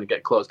thinking, he's going to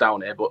get closed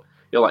down here, but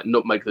you'll like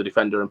nutmeg the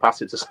defender and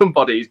pass it to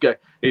somebody.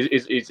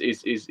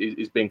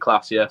 He's been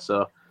class, yeah.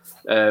 So,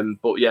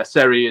 but yeah,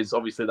 Seri is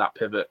obviously that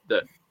pivot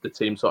that the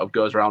team sort of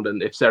goes around,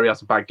 and if Seri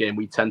has a bad game,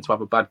 we tend to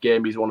have a bad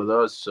game. He's one of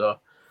those. So,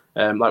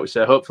 like we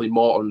say, hopefully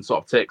Morton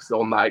sort of takes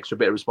on that extra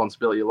bit of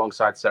responsibility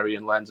alongside Seri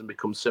and Lenz and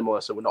becomes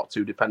similar, so we're not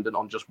too dependent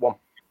on just one.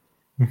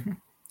 Mm-hmm.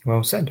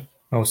 Well said.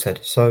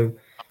 So,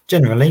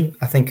 generally,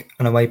 I think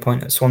an away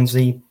point at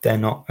Swansea, they're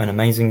not an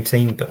amazing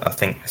team, but I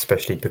think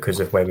especially because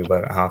of where we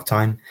were at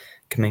half-time,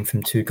 coming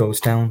from 2 goals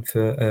down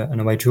for an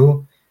away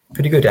draw,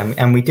 pretty good.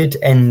 And we did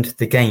end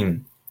the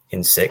game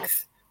in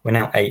 6th. We're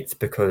now 8th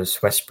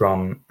because West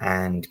Brom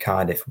and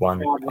Cardiff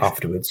won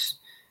afterwards.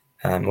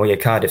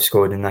 Cardiff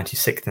scored in the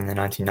 96th and the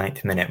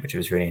 99th minute, which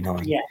was really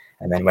annoying. Yeah.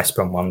 And then West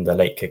Brom won the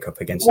late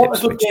kick-up against Ipswich.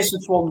 What a good day for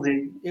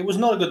Swansea. It was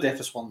not a good day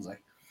for Swansea.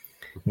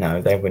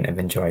 No, they wouldn't have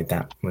enjoyed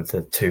that with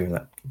the 2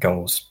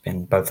 goals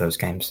in both those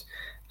games.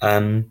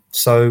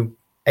 So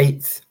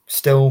 8th,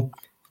 still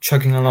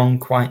chugging along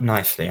quite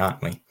nicely,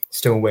 aren't we?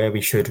 Still where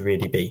we should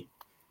really be.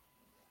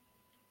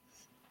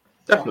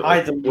 Definitely.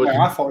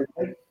 I thought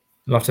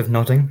Lot of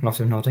nodding.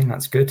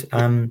 That's good.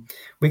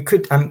 We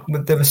could.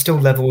 There are still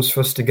levels for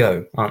us to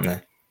go, aren't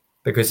there?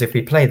 Because if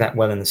we play that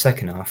well in the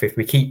second half, if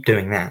we keep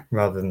doing that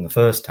rather than the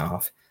first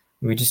half,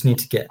 we just need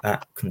to get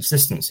that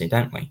consistency,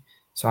 don't we?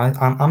 So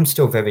I'm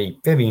still very,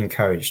 very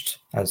encouraged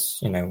as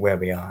where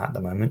we are at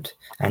the moment,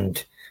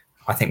 and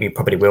I think we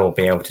probably will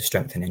be able to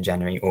strengthen in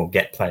January or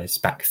get players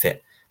back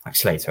fit. Like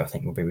Slater, I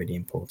think will be really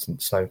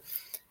important. So,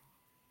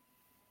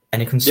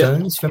 any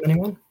concerns from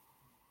anyone?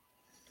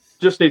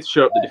 Just need to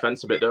show up the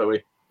defence a bit, don't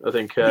we? I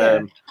think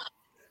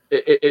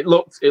it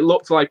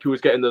looked like he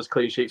was getting those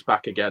clean sheets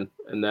back again,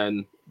 and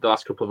then the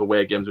last couple of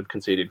away games we've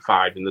conceded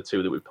 5 in the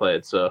 2 that we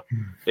played. So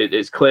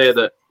it's clear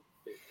that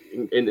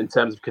in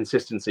terms of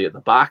consistency at the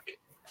back,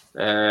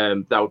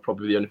 that would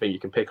probably be the only thing you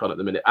can pick on at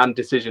the minute, and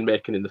decision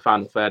making in the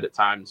final third at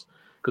times,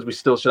 because we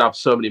still should have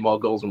so many more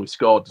goals than we've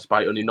scored,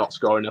 despite only not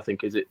scoring. I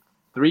think is it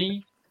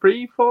 3,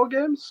 4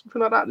 games,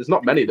 something like that. There's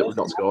not many that we've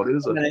not scored in,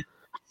 is there?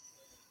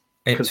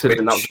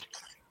 Ipswich,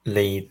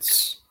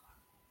 Leeds.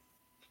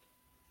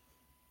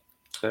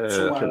 I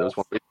think there was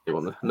one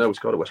there. No, we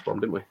scored at West Brom,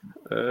 didn't we?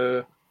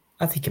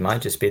 I think it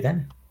might just be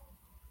them.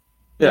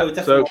 Yeah,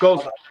 so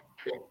goals.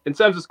 In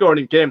terms of scoring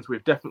in games,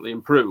 we've definitely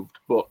improved.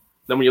 But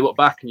then when you look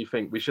back and you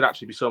think we should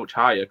actually be so much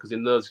higher, because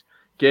in those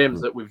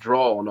games that we've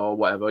drawn or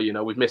whatever,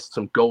 we've missed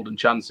some golden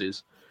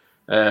chances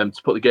to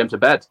put the game to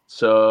bed.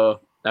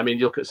 So I mean,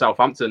 you look at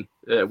Southampton.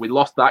 We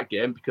lost that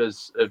game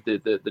because of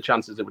the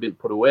chances that we didn't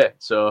put away.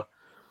 So,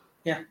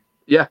 yeah,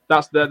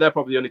 they're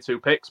probably the only 2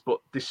 picks. But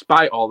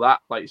despite all that,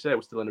 like you say,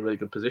 we're still in a really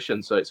good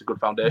position. So it's a good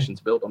foundation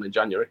to build on in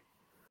January.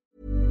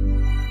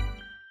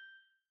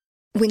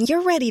 When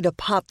you're ready to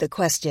pop the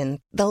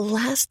question, the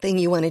last thing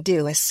you want to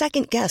do is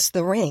second-guess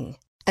the ring.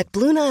 At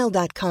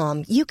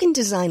BlueNile.com, you can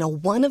design a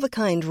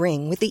one-of-a-kind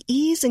ring with the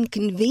ease and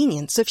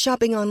convenience of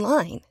shopping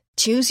online.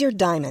 Choose your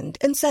diamond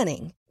and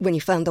setting. When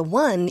you find the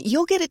one,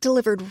 you'll get it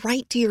delivered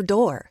right to your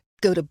door.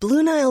 Go to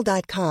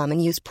BlueNile.com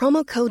and use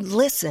promo code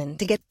LISTEN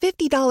to get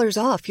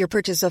 $50 off your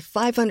purchase of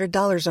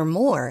 $500 or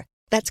more.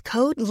 That's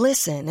code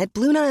LISTEN at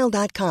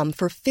BlueNile.com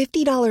for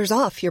 $50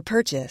 off your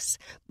purchase.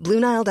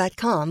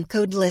 BlueNile.com,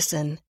 code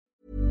LISTEN.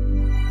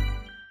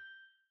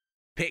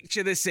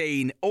 Picture the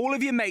scene. All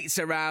of your mates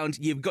around,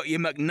 you've got your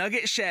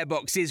McNugget share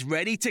boxes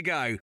ready to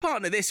go.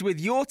 Partner this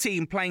with your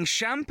team playing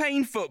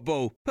champagne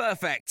football.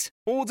 Perfect.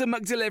 Order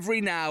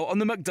McDelivery now on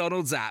the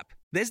McDonald's app.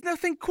 There's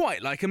nothing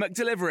quite like a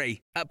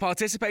McDelivery. At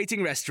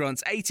participating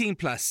restaurants, 18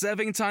 plus,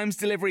 serving times,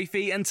 delivery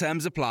fee and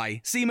terms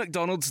apply. See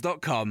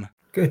mcdonalds.com.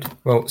 Good.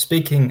 Well,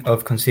 speaking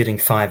of conceding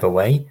 5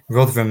 away,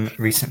 Rotherham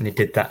recently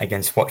did that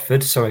against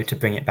Watford. Sorry to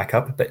bring it back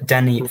up, but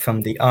Danny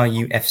from the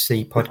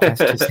RUFC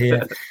podcast is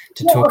here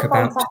to talk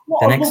about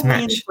the next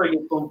match.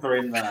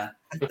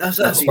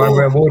 That's why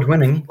we're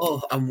award-winning.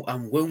 Oh,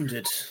 I'm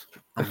wounded.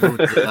 I'm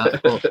wounded at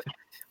that.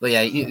 But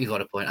yeah, you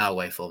got a point. Our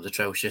way form's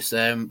atrocious.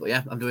 But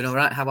yeah, I'm doing all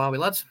right. How are we,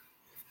 lads?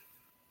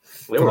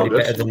 Probably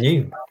better than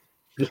you.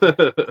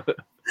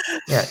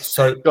 Yeah.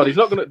 So God, he's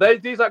not going to.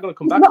 These aren't going to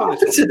come back on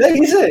this today,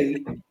 is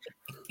he?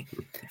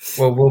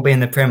 Well, we'll be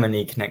in the Premier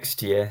League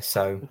next year,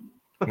 so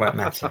it won't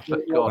matter.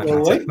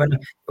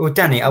 Well,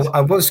 Danny, I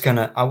was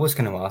gonna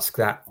ask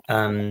that.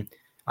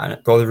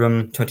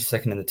 Rotherham,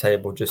 22nd in the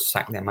table, just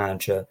sacked their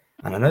manager,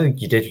 and I know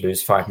you did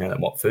lose 5-0 at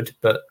Watford,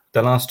 but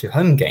the last 2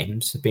 home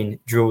games have been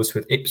draws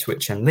with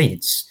Ipswich and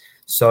Leeds.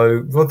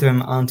 So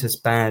Rotherham aren't as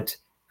bad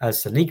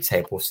as the league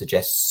table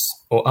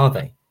suggests, or are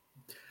they?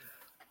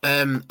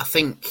 I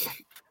think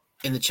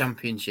in the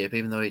Championship,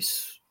 even though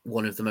it's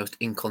one of the most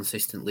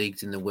inconsistent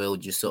leagues in the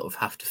world, you sort of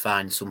have to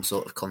find some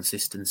sort of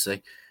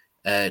consistency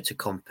to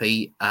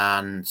compete,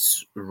 and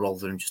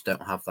Rotherham just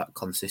don't have that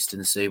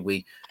consistency.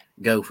 We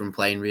go from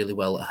playing really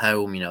well at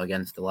home,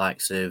 against the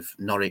likes of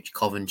Norwich,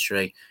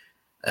 Coventry,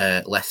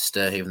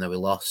 Leicester, even though we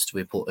lost,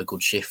 we put a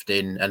good shift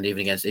in, and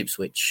even against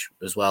Ipswich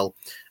as well,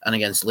 and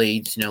against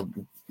Leeds,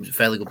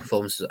 fairly good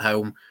performances at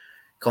home.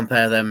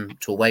 Compare them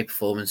to away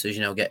performances,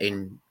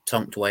 getting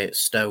tonked away at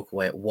Stoke,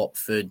 away at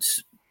Watford,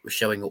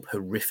 showing up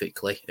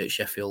horrifically at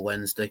Sheffield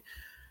Wednesday.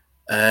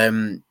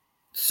 So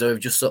we've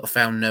just sort of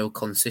found no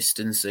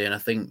consistency, and I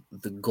think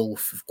the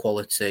gulf of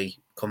quality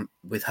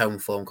with home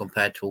form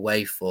compared to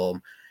away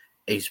form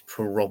is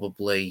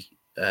probably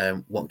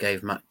what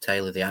gave Matt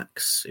Taylor the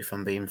axe, if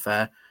I'm being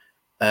fair,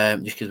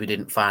 just because we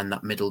didn't find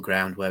that middle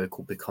ground where we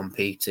could be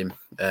competing.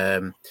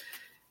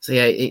 So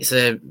yeah, it's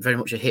very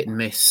much a hit and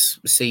miss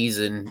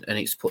season, and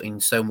it's putting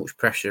so much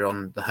pressure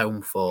on the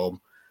home form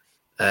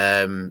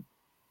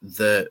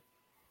that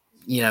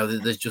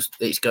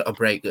it's got to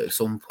break at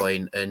some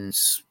point, and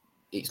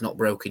it's not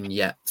broken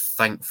yet,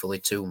 thankfully,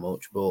 too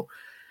much. But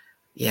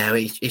yeah,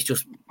 it's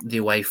just the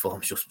away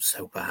form's just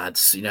so bad,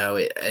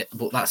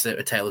 but that's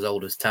a tale as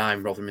old as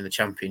time. Rotherham in the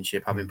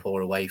Championship having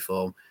poor away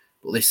form,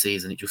 but this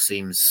season it just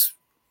seems,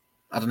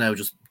 I don't know,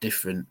 just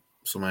different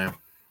somehow.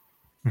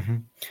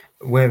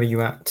 Mm-hmm. Where are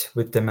you at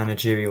with the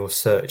managerial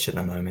search at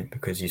the moment?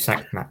 Because you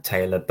sacked Matt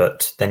Taylor,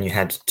 but then you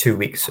had 2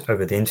 weeks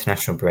over the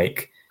international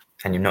break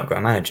and you've not got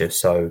a manager.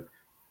 So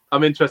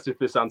I'm interested in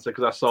this answer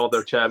because I saw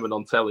their chairman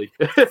on telly.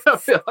 I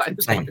feel like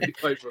it's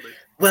quite funny.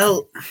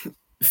 Well,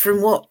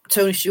 from what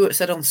Tony Stewart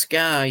said on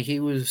Sky,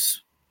 he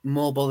was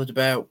more bothered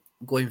about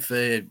going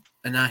for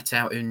a night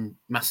out in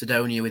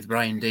Macedonia with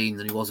Brian Dean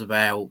than he was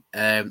about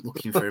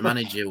looking for a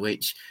manager,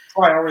 which...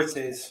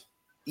 Priorities.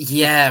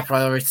 Yeah,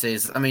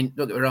 priorities. I mean,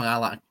 don't get me wrong, I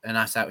like a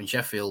night out in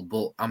Sheffield,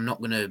 but I'm not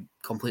going to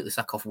completely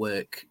sack off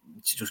work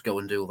to just go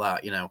and do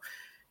that,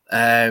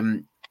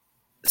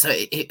 So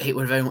it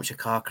was very much a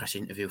car crash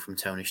interview from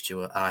Tony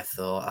Stewart, I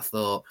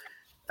thought.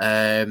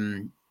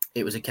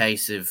 It was a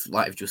case of,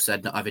 like I've just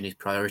said, not having his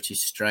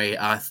priorities straight.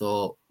 I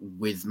thought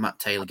with Matt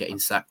Taylor getting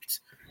sacked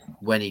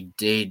when he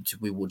did,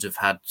 we would have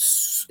had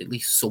at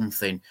least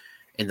something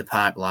in the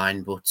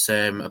pipeline, but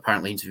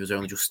apparently interviews are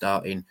only just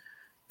starting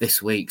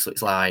this week, so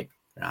it's like,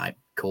 right,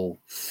 cool,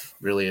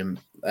 brilliant.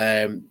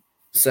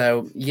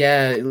 So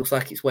yeah, it looks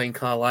like it's Wayne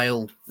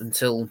Carlisle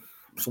until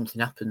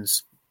something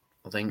happens,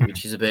 I think,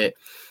 which is a bit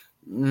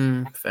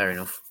fair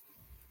enough.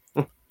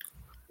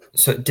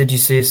 So did you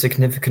see a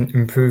significant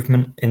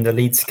improvement in the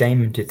Leeds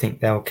game? Do you think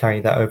they'll carry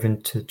that over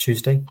into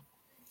Tuesday?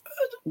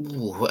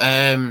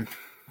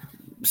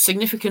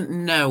 Significant,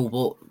 no,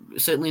 but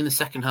certainly in the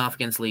second half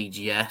against Leeds,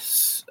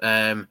 yes.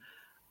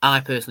 I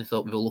personally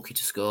thought we were lucky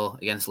to score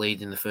against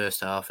Leeds in the first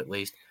half, at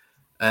least.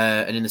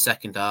 And in the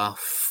second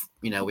half,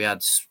 we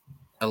had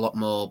a lot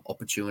more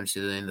opportunity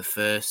than in the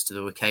first.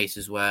 There were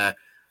cases where,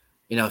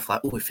 if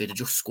if he'd have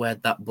just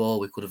squared that ball,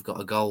 we could have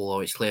got a goal,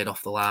 or it's cleared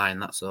off the line,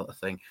 that sort of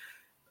thing.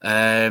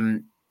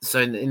 So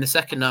in the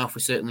second half,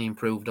 we certainly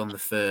improved on the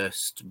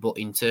first, but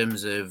in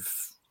terms of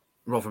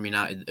Rotherham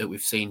United that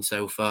we've seen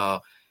so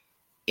far,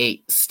 it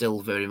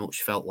still very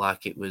much felt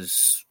like it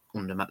was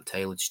under Matt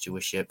Taylor's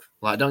stewardship.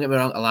 Like, don't get me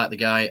wrong, I like the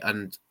guy,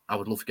 and I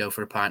would love to go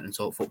for a pint and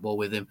talk football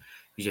with him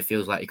because it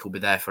feels like he could be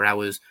there for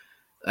hours.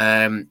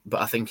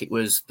 But I think it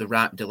was the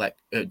right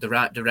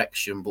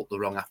direction, but the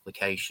wrong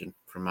application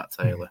from Matt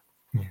Taylor.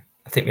 Yeah.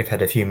 I think we've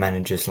had a few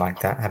managers like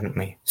that, haven't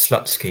we?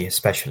 Slutsky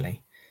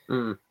especially.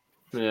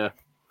 Yeah.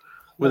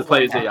 With the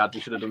players he had,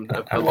 we should have done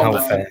a How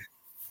lot fair. better.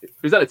 It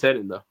was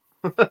entertaining, though.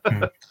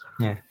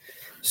 Yeah.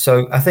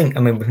 So I think,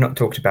 we've not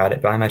talked about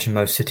it, but I imagine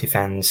most City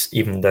fans,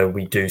 even though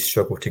we do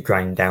struggle to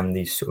grind down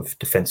these sort of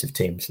defensive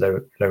teams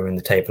lower in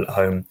the table at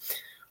home,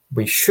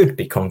 we should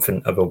be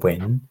confident of a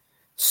win.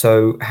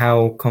 So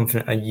how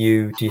confident are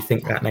you? Do you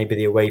think that maybe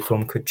the away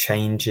form could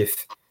change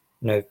if,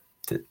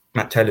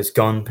 Matt Taylor's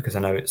gone? Because I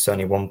know it's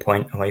only 1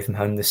 point away from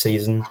home this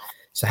season.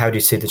 So how do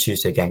you see the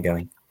Tuesday game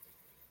going?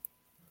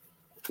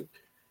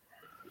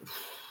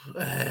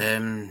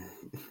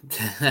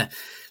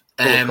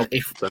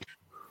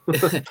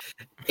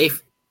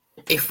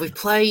 If we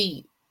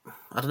play,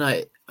 I don't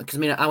know, because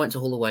I went to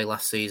Hull away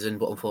last season,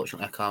 but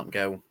unfortunately I can't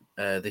go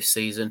this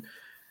season.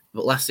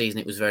 But last season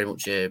it was very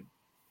much a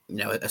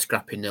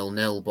scrappy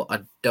 0-0. But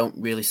I don't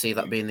really see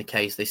that being the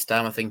case this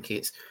time. I think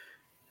it's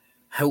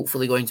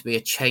hopefully going to be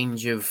a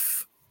change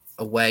of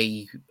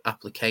away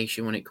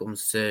application when it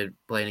comes to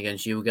playing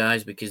against you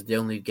guys, because the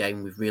only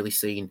game we've really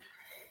seen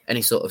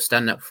any sort of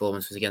stand-up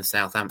performance was against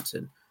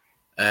Southampton.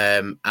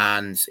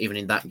 And even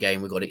in that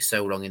game, we got it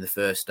so wrong in the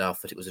first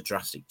half that it was a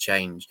drastic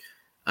change.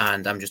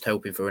 And I'm just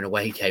hoping for an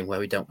away game where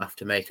we don't have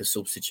to make a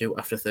substitute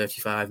after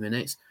 35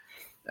 minutes.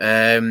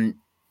 And,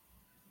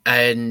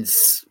 I'm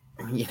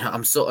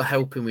sort of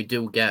hoping we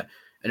do get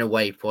an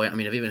away point. I've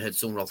even heard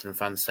some Rotherham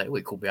fans say,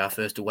 it could be our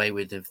first away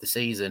win of the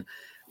season.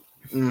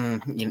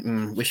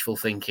 Wishful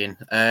thinking.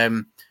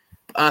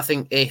 I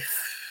think if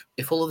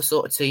Hull are the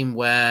sort of team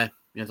where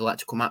they like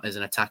to come at us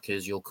and attack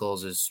us, you'll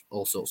cause us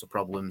all sorts of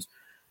problems.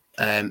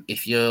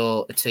 If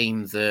you're a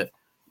team that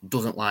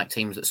doesn't like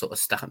teams that sort of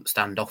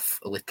stand off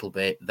a little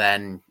bit,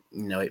 then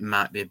it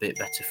might be a bit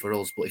better for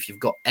us. But if you've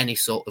got any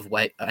sort of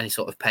weight, any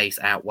sort of pace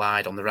out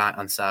wide on the right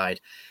hand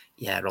side,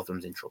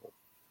 Rotherham's in trouble.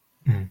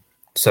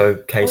 So,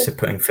 case of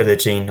putting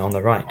Philogene on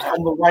the right.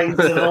 On the right to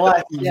the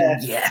left, yeah.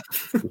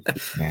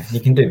 Yeah, you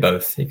can do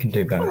both. Well,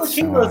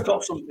 Kimber's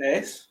got some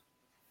pace.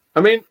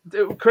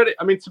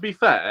 To be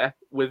fair,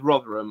 with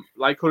Rotherham,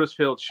 like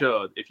Huddersfield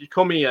showed, if you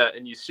come here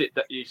and you sit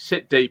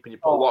deep and you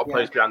put a lot of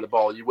players behind the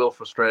ball, you will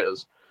frustrate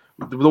us.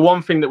 The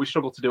one thing that we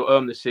struggle to do at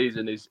home this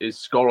season is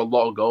score a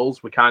lot of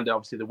goals. We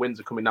obviously the wins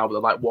are coming now, but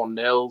they're like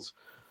 1-0s.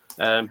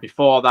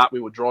 Before that,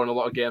 we were drawing a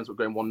lot of games. We're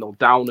going 1-0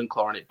 down and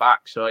clawing it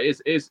back. So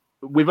it is.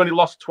 We've only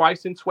lost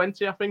twice in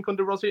 20, I think,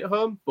 under Rossi at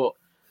home, but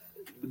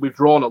we've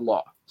drawn a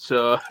lot.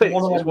 So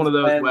it's one of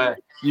those where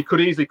you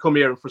could easily come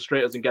here and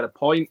frustrate us and get a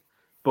point.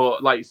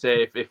 But like you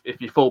say,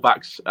 if your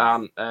fullbacks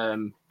aren't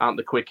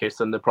the quickest,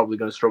 then they're probably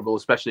going to struggle,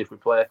 especially if we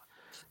play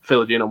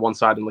Philogene on one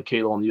side and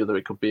Lakilo on the other.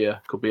 It could be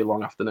a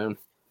long afternoon.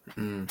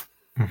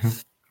 Mm-hmm.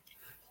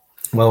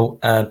 Well,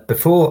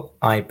 before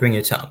I bring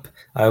it up,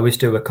 I always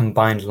do a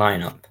combined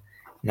lineup.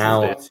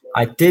 Now,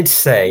 I did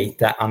say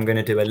that I'm going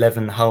to do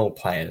 11 Hull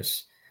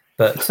players,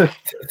 but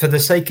for the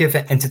sake of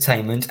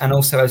entertainment and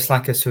also as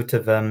like a sort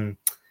of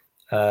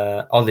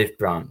olive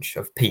branch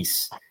of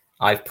peace,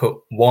 I've put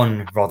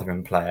one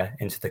Rotherham player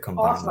into the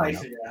combined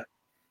lineup. Nice,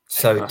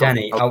 So,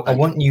 Danny, I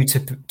want you to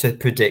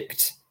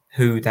predict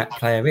who that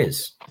player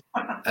is.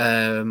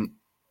 I'm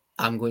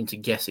going to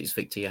guess it's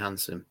Victor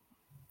Johansson.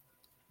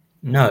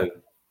 No.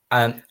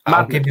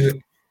 I'll give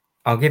you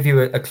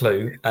a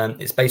clue.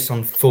 It's based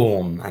on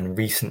form, and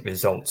recent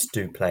results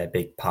do play a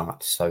big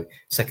part. So,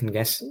 second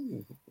guess.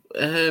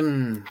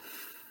 Who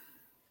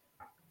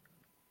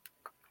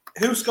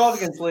scored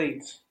against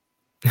Leeds?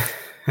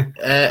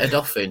 A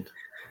Dolphin.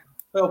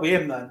 It'll be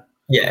him then.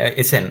 Yeah,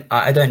 it's him.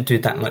 I don't do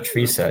that much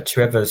research.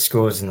 Whoever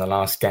scores in the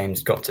last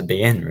game's got to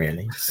be in,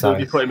 really. So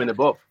you put him in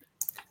above?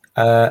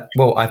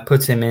 Well, I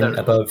put him in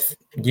above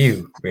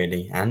you,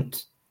 really,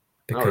 Ant,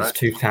 because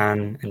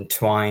Tufan and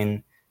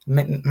Twine.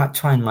 Matt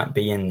Twine might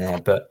be in there,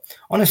 but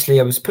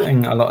honestly, I was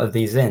putting a lot of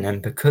these in,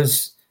 and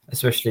because,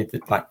 especially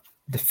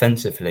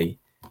defensively,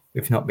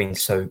 we've not been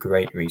so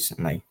great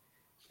recently.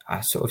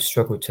 I sort of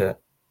struggled to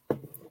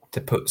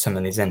put some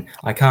of these in.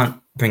 I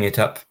can't bring it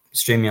up.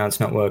 StreamYard's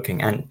not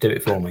working, and do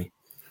it for me.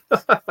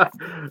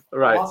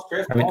 Right.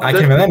 I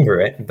can remember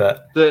it,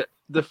 but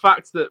the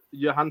fact that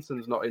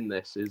Johansson's not in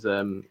this is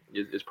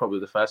probably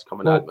the first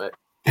comment I'd make.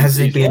 Has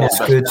he been as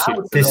good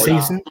this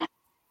season?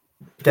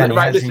 Danny,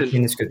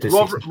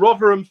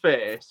 Rotherham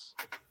face,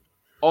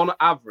 on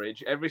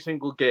average, every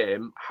single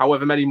game,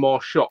 however many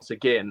more shots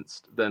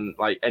against than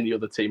like any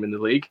other team in the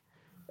league,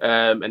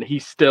 and he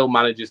still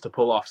manages to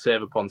pull off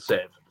save upon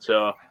save.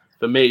 So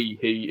for me,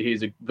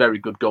 he's a very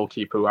good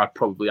goalkeeper who I'd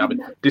probably have,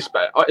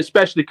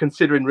 especially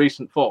considering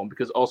recent form,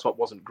 because Oswald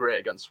wasn't great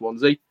against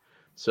Swansea.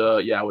 So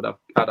yeah,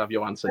 I'd have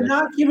Johansson. An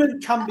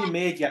argument can be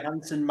made.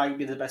 Johansson might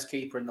be the best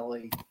keeper in the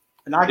league.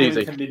 An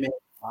argument can be made.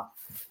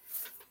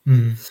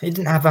 He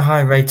didn't have a high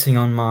rating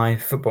on my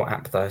football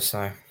app though,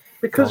 so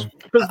because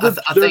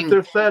I think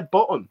they're third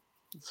bottom.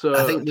 So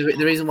I think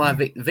the reason why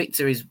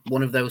Victor is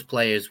one of those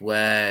players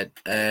where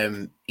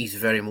he's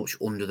very much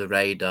under the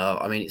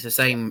radar. I mean, it's the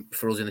same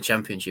for us in the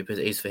Championship as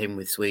it is for him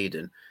with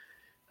Sweden.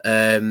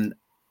 It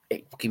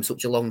took him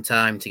such a long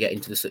time to get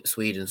into the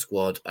Sweden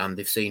squad, and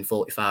they've seen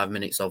 45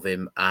 minutes of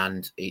him,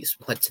 and it's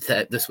led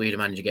to the Sweden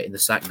manager getting the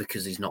sack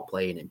because he's not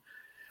playing him.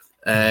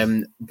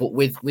 But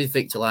with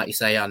Victor, like you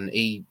say, and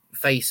he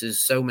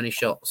faces so many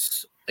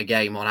shots a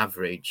game on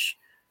average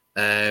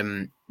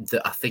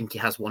that I think he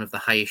has one of the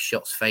highest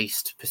shots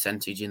faced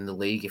percentage in the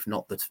league, if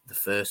not the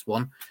first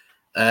one.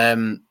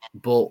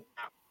 But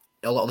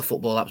a lot of the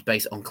football apps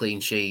based on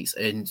clean sheets,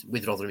 and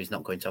with Rotherham, he's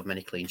not going to have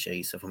many clean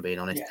sheets, if I'm being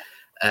honest.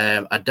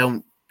 Yeah. I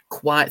don't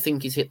quite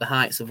think he's hit the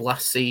heights of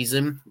last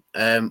season,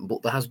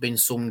 but there has been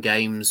some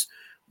games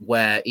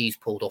where he's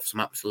pulled off some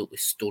absolutely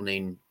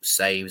stunning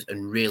saves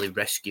and really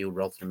rescued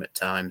Rotherham at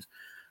times.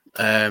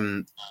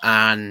 And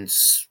I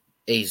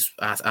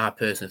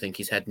personally think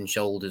he's head and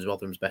shoulders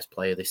Rotherham's best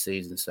player this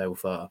season so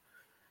far.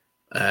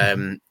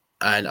 And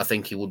I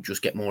think he would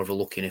just get more of a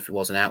look in if he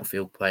was an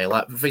outfield player.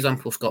 Like, for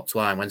example, Scott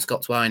Twine. When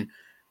Scott Twine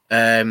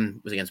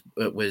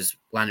was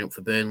lining up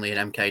for Burnley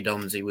and MK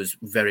Dons, he was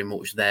very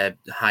much their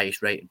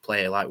highest rated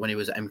player. Like when he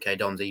was at MK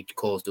Dons, he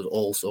caused us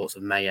all sorts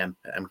of mayhem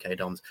at MK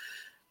Dons.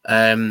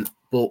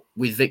 But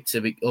with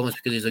Victor, almost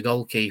because he's a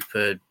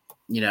goalkeeper,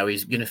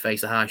 he's going to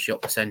face a high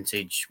shot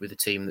percentage with a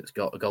team that's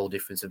got a goal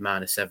difference of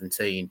minus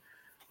 17.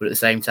 But at the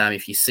same time,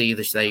 if you see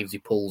the saves he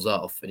pulls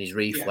off and his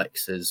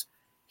reflexes,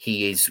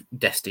 he is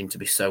destined to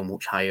be so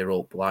much higher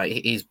up. Like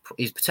he's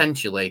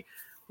potentially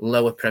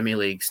lower Premier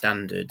League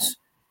standards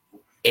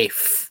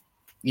if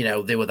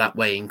they were that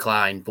way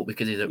inclined. But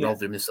because he's at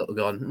Rotherham, they're sort of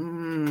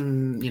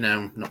gone,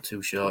 not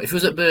too sure. If he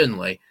was at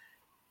Burnley,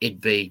 he'd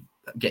be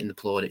getting the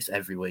plaudits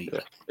every week.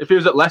 Yeah. If he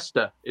was at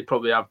Leicester, he'd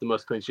probably have the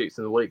most clean sheets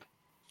in the league.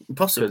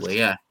 Possibly,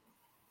 yeah.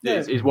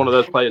 He's one of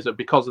those players that,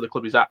 because of the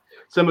club he's at,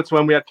 similar to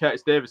when we had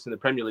Curtis Davis in the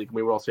Premier League, and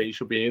we were all saying he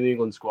should be in the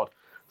England squad.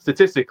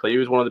 Statistically, he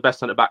was one of the best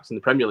centre backs in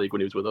the Premier League when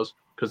he was with us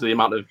because of the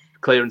amount of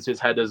clearances,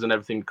 headers, and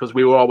everything. Because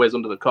we were always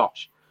under the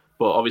cosh,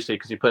 but obviously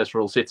because he plays for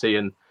Hull City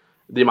and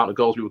the amount of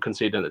goals we were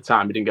conceding at the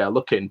time, he didn't get a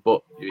look in.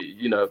 But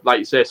like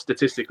you say,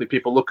 statistically,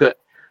 people look at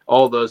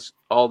all those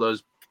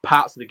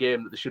parts of the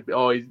game that they should be.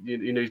 Oh,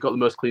 he's got the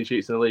most clean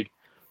sheets in the league.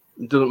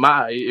 It doesn't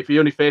matter if he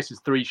only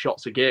faces 3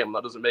 shots a game.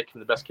 That doesn't make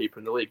him the best keeper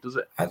in the league, does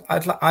it?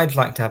 I'd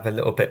like to have a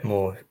little bit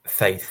more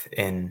faith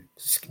in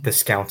the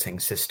scouting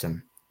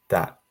system,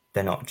 that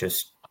they're not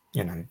just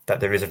that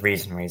there is a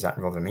reason why he's at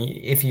Rotherham.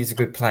 If he's a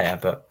good player,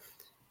 but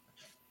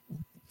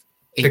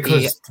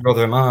because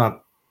Rotherham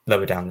are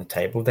lower down the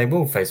table, they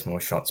will face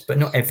more shots. But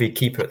not every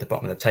keeper at the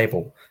bottom of the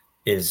table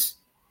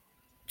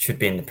should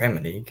be in the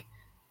Premier League.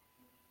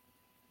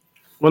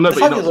 Well, no,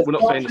 but we're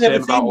not saying the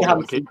same about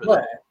all the keepers.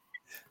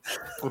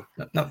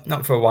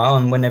 Not for a while,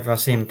 and whenever I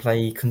see him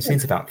play, he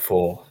concedes about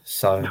 4.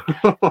 So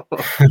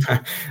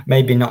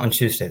maybe not on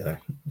Tuesday though,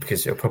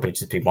 because it'll probably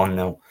just be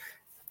 1-0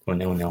 or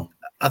 0-0.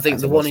 I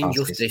think the one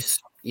injustice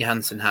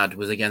Johansson had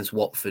was against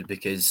Watford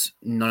because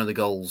none of the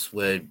goals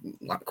were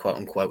like quote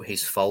unquote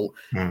his fault.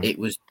 It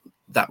was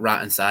that right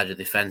hand side of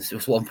the defence. There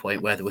was one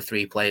point where there were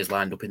 3 players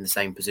lined up in the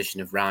same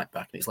position of right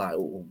back, and it's like,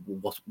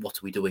 what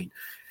are we doing?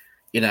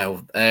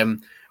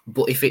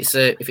 But if it's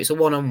a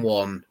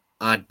 1-on-1,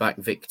 I'd back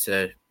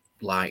Victor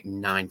like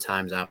 9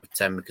 times out of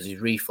 10 because his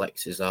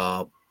reflexes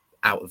are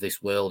out of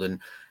this world, and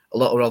a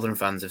lot of Rotherham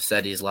fans have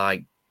said he's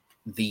like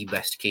the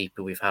best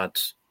keeper we've had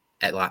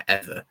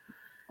ever.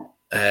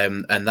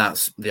 And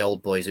that's the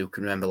old boys who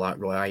can remember like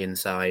Roy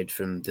Ironside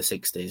from the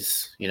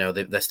 60s.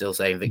 They're still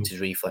saying Victor's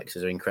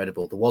reflexes are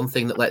incredible. The one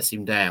thing that lets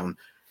him down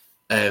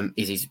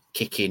is his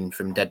kicking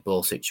from dead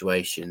ball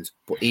situations,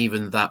 but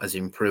even that has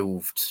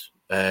improved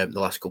the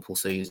last couple of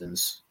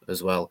seasons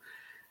as well.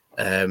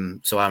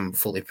 So I'm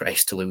fully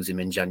praised to lose him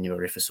in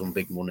January for some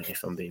big money,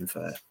 if I'm being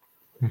fair.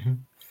 Mm-hmm.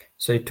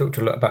 So you talked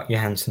a lot about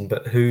Johansson,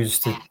 but who's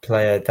the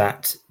player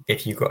that,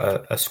 if you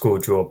got a score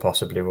draw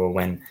possibly or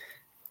when,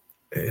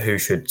 who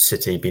should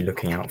City be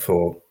looking out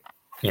for,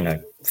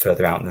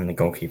 further out than the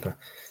goalkeeper?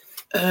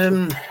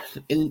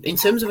 In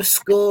terms of a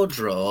score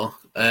draw,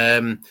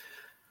 I'd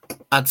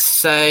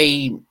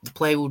say the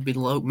player would be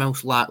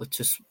most likely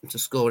to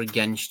score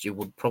against you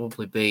would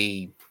probably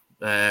be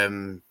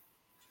Tom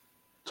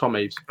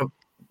Eaves.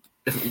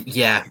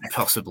 Yeah,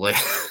 possibly.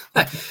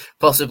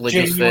 Possibly.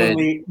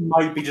 Genuinely,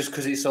 might be just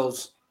because it's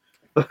us.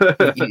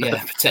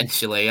 Yeah,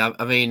 potentially.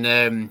 I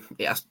mean,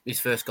 his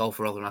first goal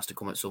for Rotherham has to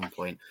come at some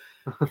point.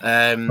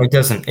 It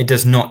doesn't. It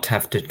does not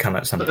have to come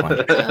at some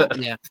point.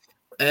 Yeah.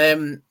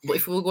 But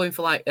if we were going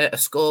for like a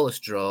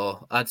scoreless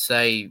draw, I'd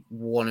say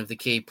one of the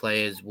key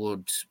players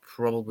would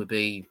probably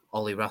be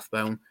Ollie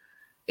Rathbone.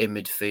 in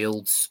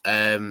midfield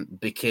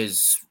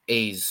because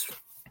he's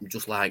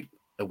just like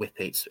a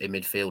whippet in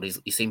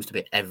midfield. He seems to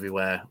be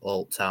everywhere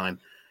all the time.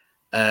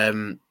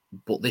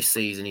 But this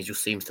season, he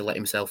just seems to let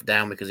himself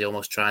down because he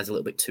almost tries a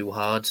little bit too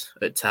hard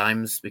at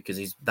times because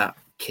he's that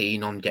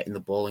keen on getting the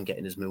ball and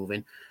getting us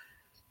moving.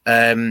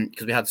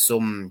 Because we had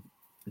some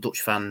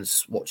Dutch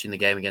fans watching the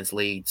game against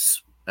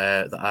Leeds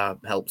that I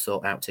helped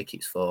sort out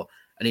tickets for.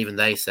 And even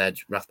they said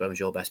Rathbone's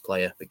your best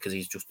player because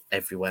he's just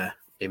everywhere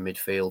in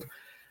midfield.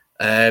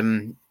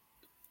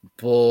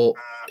 But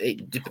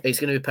it's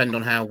going to depend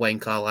on how Wayne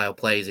Carlisle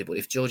plays it. But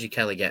if Georgie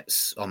Kelly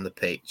gets on the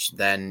pitch,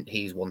 then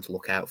he's one to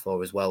look out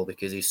for as well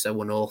because he's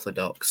so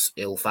unorthodox.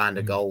 He'll find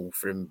a goal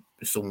from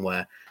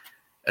somewhere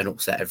and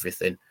upset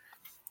everything.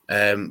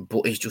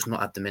 But he's just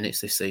not had the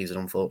minutes this season,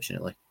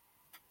 unfortunately.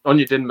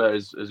 Onyedinma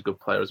is a good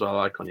player as well.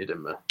 I like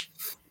Onyedinma.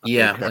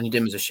 Yeah,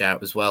 Onyedinma's a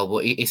shout as well.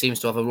 But he seems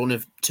to have a run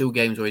of 2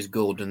 games where he's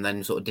good and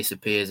then sort of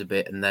disappears a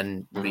bit and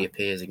then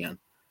reappears again.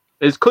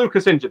 Is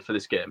Klukas injured for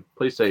this game?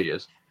 Please say he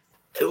is.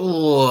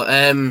 Oh,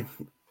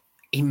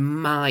 he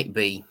might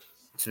be,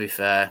 to be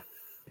fair.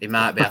 He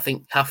might be. I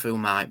think Cafu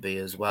might be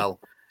as well.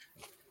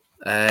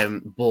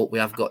 But we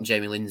have got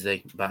Jamie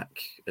Lindsay back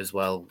as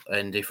well.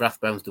 And if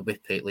Rathbone's the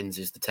whippet,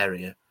 Lindsay's the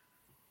terrier.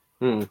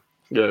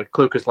 Yeah,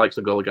 Klukas likes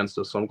the goal against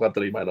us, so I'm glad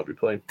that he might not be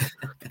playing.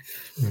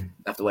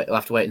 We'll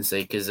have to wait and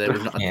see because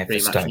we've not had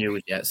pre-match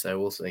news yet, so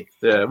we'll see.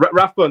 Yeah,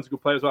 Rathbone's a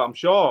good player as well. I'm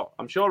sure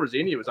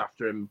Rosini was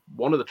after him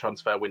one of the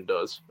transfer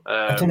windows.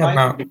 I don't know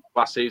about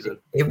last season.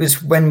 It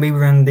was when we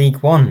were in League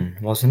One,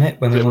 wasn't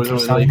it? When we wanted to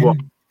sign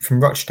him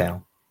from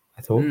Rochdale,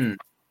 I thought.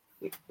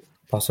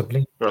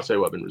 Possibly. Or I'll say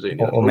what been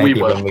Rosini. Or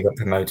maybe when we got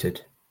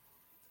promoted.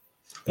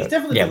 But,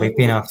 yeah, we've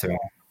been after him.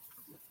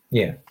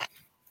 Yeah.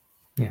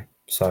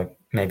 So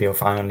maybe he'll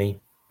finally,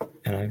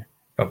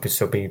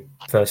 obviously it'll be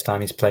first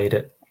time he's played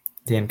at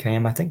the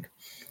MKM, I think.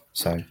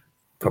 So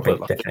probably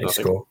definitely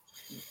score.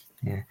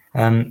 Yeah.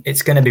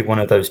 It's going to be one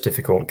of those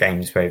difficult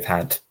games we've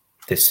had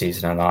this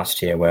season and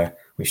last year where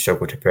we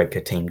struggled to break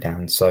a team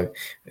down. So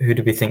who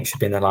do we think should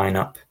be in the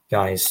lineup,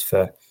 guys,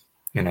 for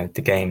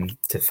the game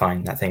to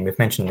find that thing? We've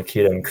mentioned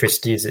Akilo and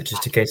Christie. Is it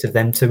just a case of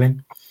them two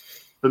in?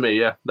 For me,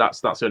 yeah, that's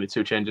the only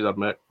 2 changes I'd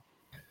make.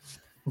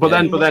 But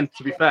then,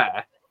 to be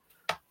fair,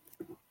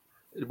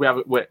 we have.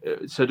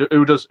 So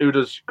who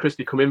does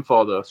Christie come in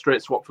for though?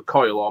 Straight swap for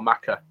Coyle or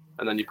Maka,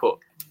 and then you put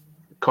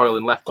Coyle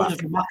in left back.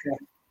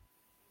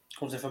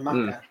 Comes in for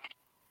Maka.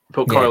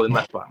 Put Coyle in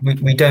left back.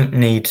 We don't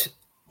need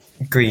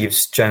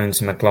Greaves, Jones,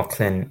 and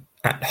McLaughlin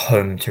at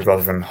home to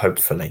Rotherham.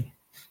 Hopefully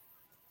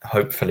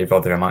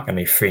Rotherham aren't going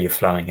to be free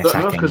flowing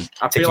attacking. Because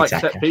I feel like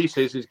set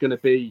pieces is going to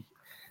be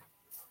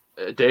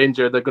a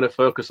danger. They're going to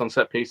focus on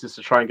set pieces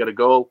to try and get a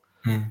goal.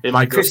 They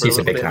might go for a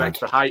little bit of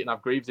extra height and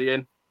have Greavesy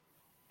in.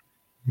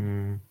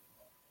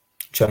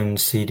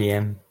 Jones,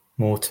 CDM,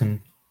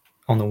 Morton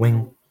on the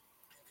wing.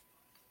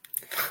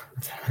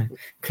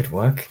 Could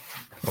work.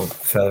 Or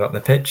further up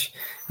the pitch.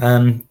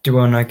 Do we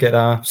want to get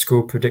our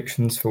score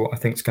predictions for what I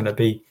think is going to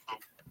be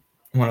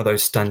one of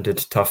those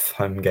standard tough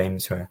home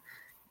games where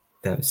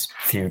there's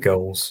few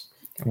goals?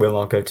 Will,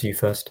 I'll go to you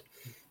first.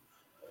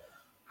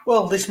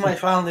 Well, this might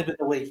finally be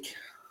the week.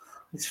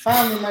 It's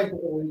finally might be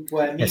the week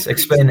where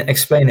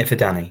explain it for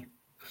Danny.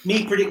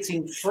 Me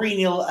predicting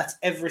 3-0 at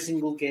every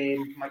single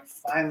game might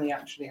finally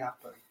actually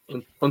happen.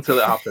 Until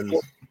it happens.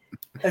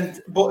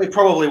 But it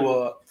probably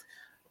won't.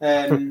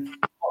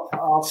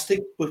 I'll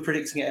stick with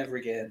predicting it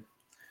every game.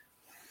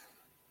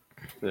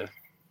 Yeah.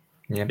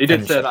 He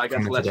did say that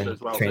against Leicester as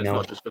well, so it's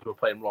not just because we're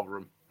playing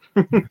Rotherham.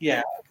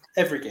 Yeah,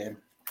 every game.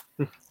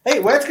 Hey,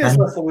 where's against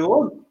Leicester we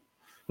won?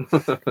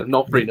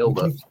 Not 3-0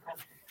 though.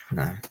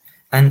 No.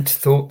 And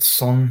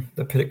thoughts on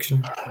the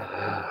prediction?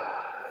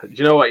 Do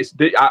you know what?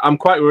 I'm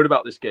quite worried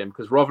about this game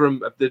because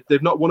Rotherham,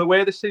 they've not won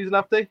away this season,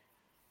 have they?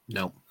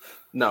 No.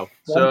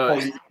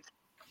 So,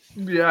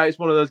 it's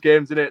one of those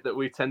games, isn't it, that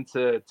we tend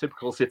to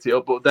typical City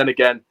up. But then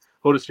again,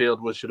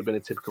 Huddersfield should have been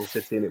a typical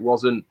City and it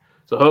wasn't.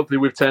 So hopefully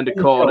we've turned a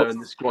corner and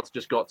the squad's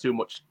just got too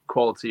much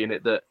quality in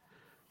it that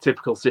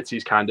typical City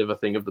is kind of a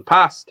thing of the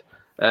past.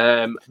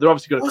 They're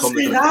obviously going to come.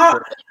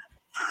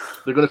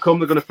 They're going to come.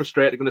 They're going to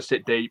frustrate. They're going to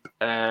sit deep,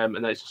 and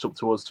then it's just up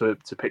to us to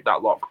pick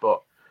that lock.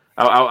 But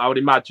I would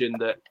imagine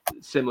that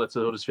similar to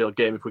the Huddersfield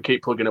game, if we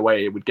keep plugging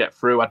away, it would get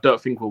through. I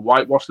don't think we'll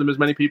whitewash them as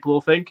many people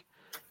will think.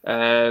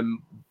 But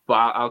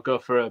I'll go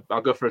for a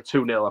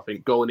 2-0. I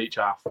think goal in each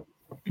half.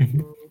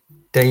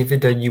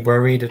 David, are you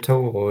worried at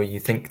all, or you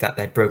think that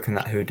they've broken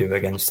that hoodoo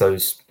against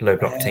those low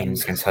block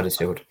teams against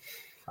Huddersfield?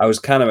 I was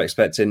kind of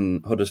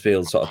expecting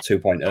Huddersfield sort of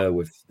 2.0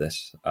 with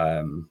this.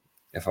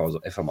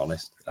 If I'm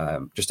honest,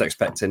 just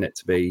expecting it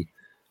to be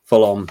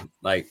full on,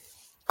 like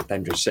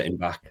them just sitting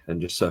back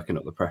and just soaking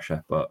up the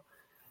pressure. But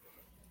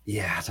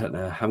yeah, I don't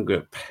know. I'm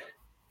good.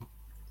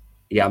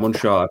 Yeah, I'm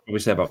unsure. I'd probably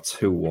say about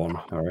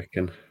 2-1. I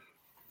reckon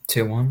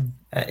 2-1.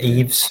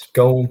 Eves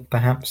goal,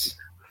 perhaps.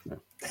 No.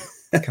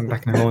 Come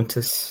back and haunt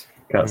us.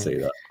 Can't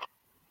see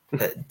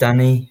that.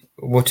 Danny,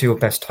 what are your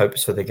best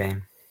hopes for the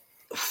game?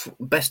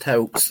 Best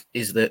hopes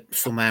is that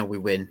somehow we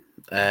win,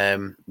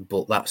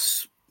 but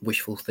that's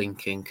wishful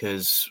thinking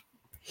because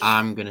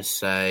I'm going to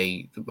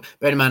say,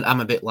 bear in mind,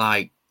 I'm a bit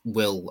like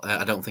Will.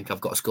 I don't think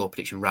I've got a score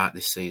prediction right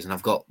this season.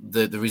 I've got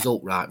the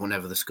result right,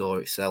 whenever the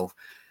score itself.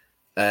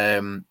 But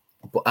I'm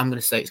going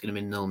to say it's going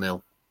to be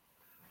 0-0.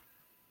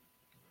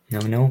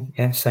 0-0,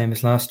 yeah, same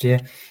as last year.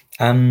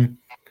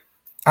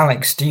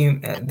 Alex, do you,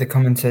 the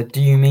commenter,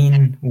 do you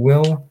mean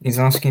Will? He's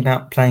asking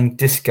about playing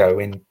disco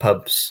in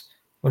pubs.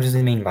 What does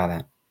he mean by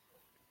that?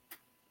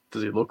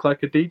 Does he look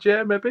like a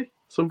DJ, maybe?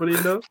 Somebody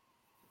knows?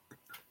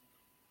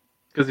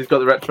 Because he's got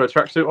the retro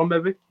tracksuit on,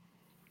 maybe?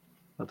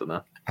 I don't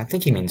know. I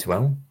think he means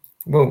Will.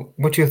 Well,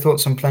 what are your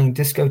thoughts on playing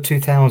Disco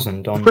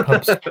 2000 on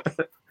pubs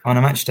on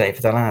a match day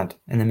for the lad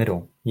in the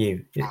middle?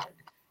 You.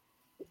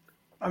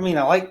 I mean,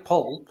 I like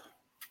Pulp.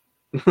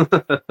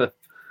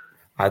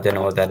 I don't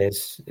know what that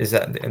is. Is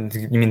that,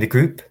 you mean the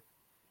group?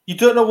 You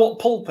don't know what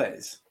Pulp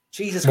is?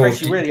 Jesus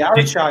Christ, you really are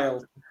a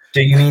child.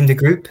 Do you mean the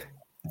group?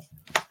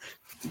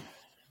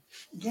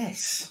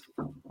 Yes.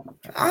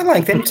 I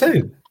like them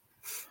too.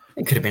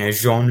 It could have been a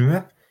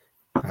genre.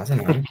 I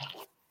don't know.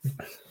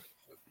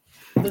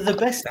 They're the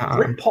best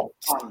Britpop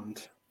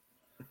band.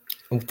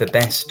 Oh, the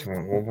best.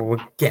 We'll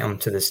get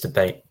onto this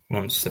debate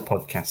once the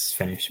podcast's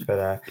finished.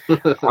 But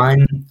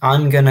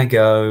I'm gonna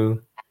go.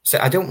 So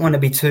I don't want to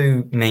be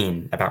too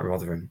mean about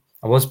Rotherham.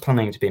 I was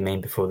planning to be mean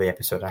before the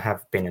episode. I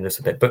have been a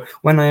little bit. But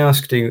when I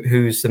asked you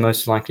who's the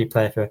most likely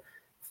player for,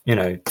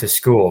 to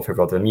score for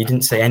Rotherham, you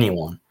didn't say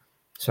anyone.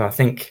 So I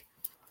think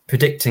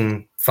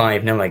predicting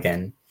 5-0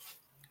 again,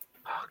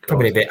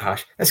 probably a bit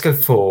harsh. Let's go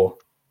 4.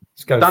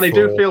 Let's go Danny,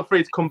 4. do feel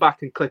free to come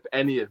back and clip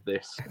any of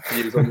this to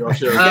use on your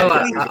show.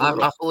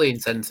 I fully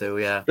intend to,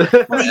 yeah.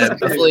 I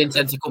fully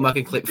intend to come back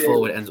and clip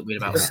 4 when it ends up being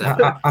about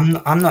 7.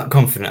 I'm not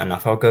confident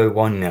enough. I'll go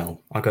 1-0.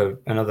 I'll go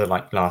another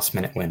last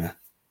minute winner.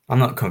 I'm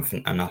not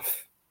confident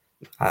enough.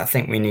 I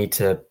think we need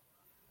to.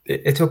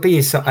 It'll be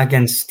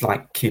against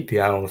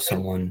QPR or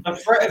someone. I'm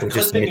afraid or of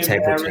just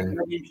mid-table team.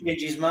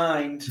 Change his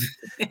mind.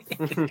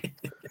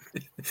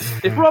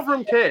 If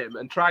Rotherham came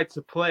and tried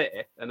to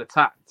play and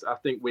attacked, I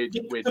think we'd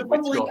score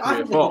 3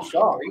 or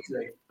 4.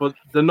 But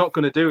they're not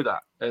going to do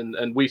that,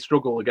 and we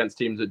struggle against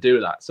teams that do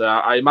that. So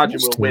I imagine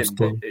we'll win.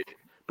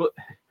 But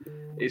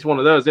it's one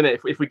of those, isn't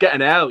it? If we get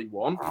an early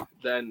one,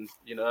 then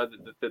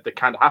they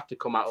kind of have to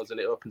come at us, and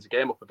it opens the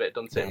game up a bit,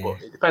 doesn't it?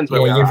 But it depends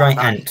where we are. You're right,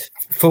 Ant.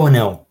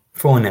 4-0.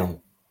 4-0.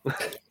 Is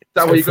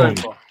that what you're going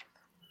for?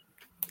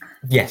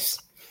 Yes.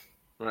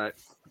 Right.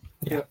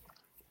 Yeah.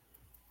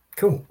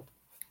 Cool.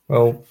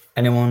 Well,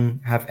 anyone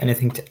have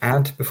anything to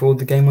add before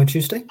the game on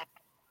Tuesday?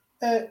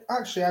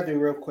 Actually, I do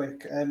real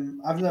quick.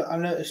 I've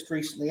noticed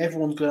recently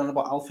everyone's going on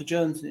about Alfie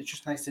Jones, and it's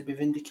just nice to be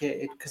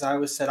vindicated because I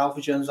always said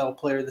Alfie Jones was our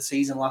player of the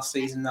season last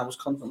season, and I was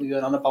constantly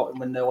going on about him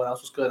when no one else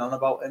was going on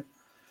about him.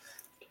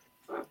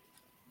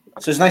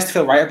 So it's nice to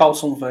feel right about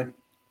something.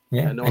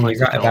 Yeah, and you're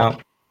right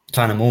about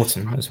Tyler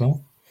Morton as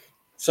well.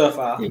 So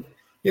far.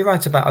 You're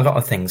right about a lot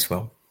of things,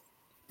 Will.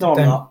 No,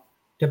 I'm not.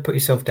 Don't put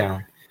yourself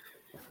down.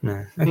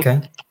 No.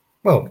 Okay.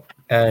 Well,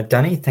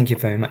 Danny, thank you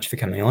very much for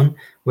coming on.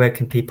 Where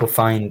can people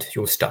find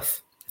your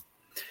stuff?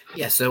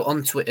 Yeah, so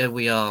on Twitter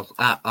we are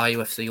at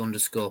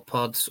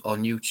RUFC_pods.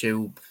 On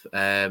YouTube,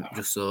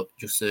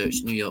 just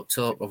search New York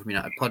Talk, Rotherham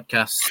United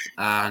Podcast,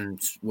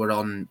 and we're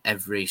on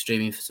every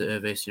streaming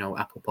service,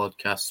 Apple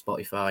Podcasts,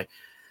 Spotify,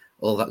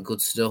 all that good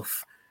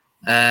stuff.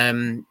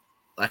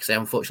 Like I say,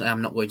 unfortunately,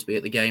 I'm not going to be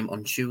at the game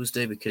on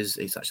Tuesday because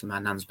it's actually my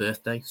nan's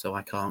birthday, so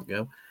I can't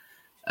go.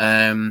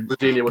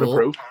 Virginia would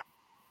approve.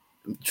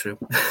 True.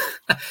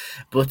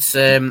 But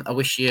I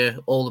wish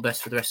you all the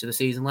best for the rest of the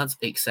season, lads,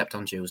 except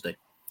on Tuesday.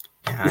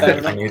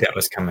 Yeah, I knew that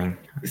was coming.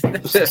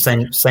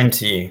 Same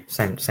to you.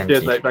 Same Cheers, to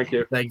you. mate. Thank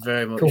you. Thank you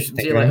very much. Cool.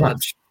 Thank you very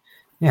much.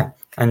 Yeah.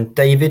 And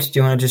David, do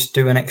you want to just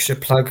do an extra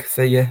plug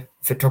for your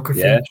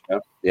photography? Yeah,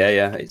 sure.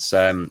 Yeah.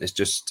 It's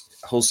just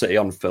Hull City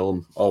on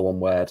Film, all one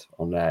word,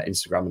 on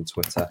Instagram and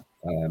Twitter.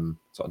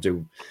 So I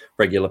do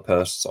regular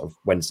posts sort of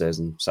Wednesdays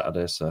and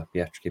Saturdays. So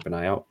yeah, just keep an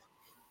eye out.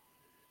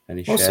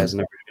 Any shares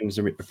and everything is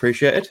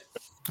appreciated.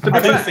 I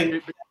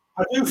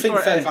do think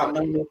 35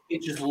 million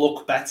pictures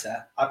look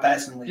better. I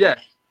personally. Yeah,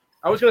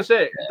 I was going to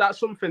say that's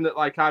something that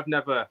I've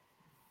never,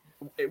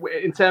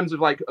 in terms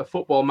of a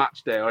football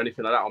match day or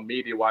anything like that, on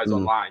media wise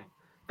online.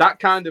 That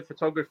kind of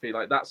photography,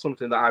 that's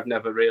something that I've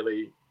never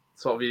really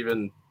sort of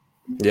even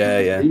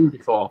seen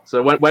before.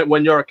 So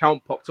when your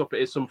account popped up,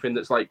 it is something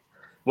that's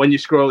when you're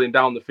scrolling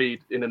down the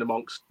feed in and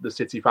amongst the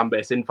City fan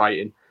base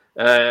infighting.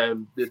 There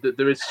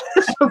is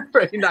some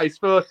pretty nice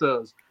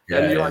photos,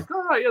 and you're like,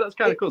 all right, that's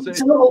kind of cool. So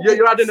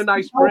you're adding a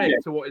nice break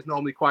to what is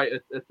normally quite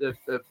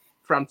a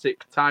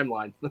frantic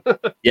timeline.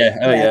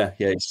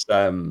 It's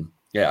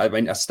I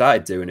mean, I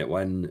started doing it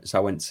I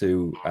went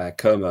to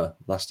Coma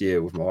last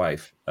year with my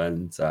wife,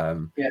 and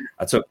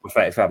I took a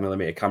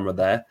 35mm camera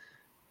there.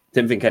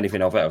 Didn't think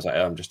anything of it. I was like,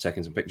 I'm just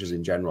taking some pictures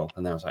in general.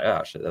 And then I was like,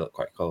 actually, they look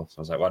quite cool. So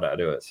I was like, why don't I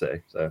do it? So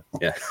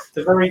yeah.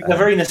 They're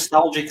very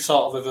nostalgic,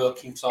 sort of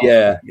evoking.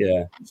 Yeah.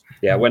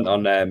 I went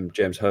on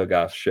James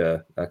Hogarth's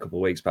show a couple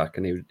of weeks back,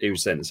 and he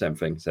was saying the same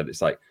thing. He said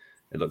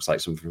it looks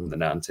like something from the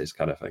 90s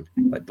kind of thing,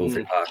 like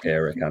Bullfrey Park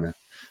era kind of.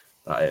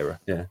 era.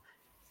 Yeah.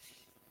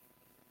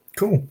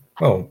 Cool.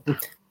 Well,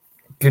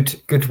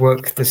 good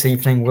work this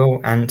evening, Will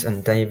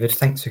and David.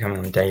 Thanks for coming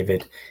on,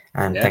 David,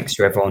 and thanks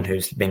to everyone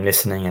who's been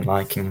listening and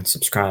liking and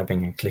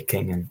subscribing and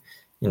clicking and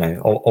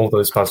all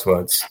those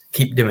buzzwords.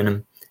 Keep doing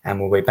them, and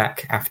we'll be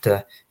back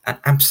after an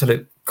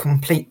absolute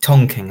complete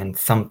tonking and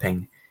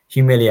thumping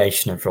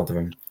humiliation of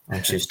Rotherham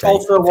on Tuesday.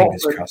 Also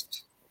Fingers Watford.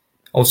 crossed.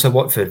 Also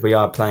Watford. We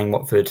are playing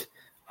Watford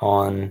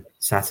on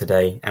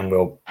Saturday, and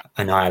we'll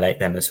annihilate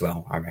them as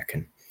well, I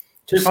reckon.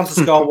 Two-fan to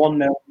score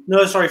 1-0.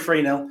 No, sorry,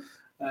 3-0.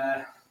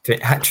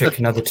 Hat-trick,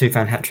 another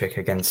two-fan hat-trick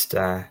against,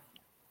 and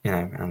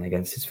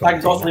against his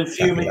Thank Gosling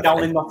fuming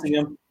down in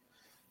Nottingham.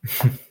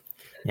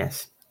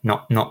 Yes,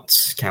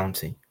 Notts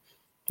County.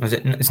 Was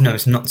it? No,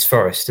 it's Notts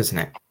Forest, isn't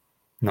it?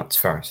 Notts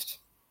Forest.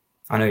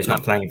 I know he's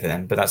not playing for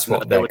them, but that's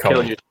what they they're would called.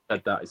 kill you if you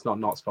said that. It's not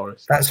Notts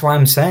Forest. That's why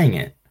I'm saying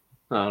it.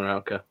 Oh, right,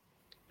 okay.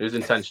 It was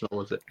intentional,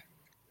 was it?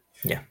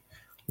 Yeah.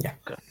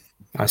 Okay.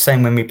 I was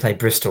saying when we play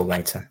Bristol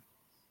later.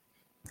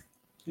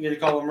 You're going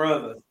to call them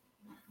Rovers?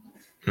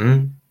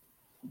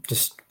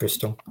 Just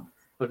Bristol.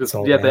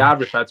 They are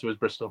referred to as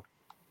Bristol.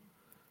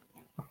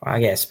 I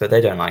guess, but they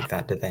don't like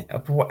that, do they?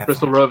 Whatever.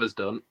 Bristol Rovers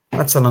don't.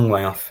 That's a long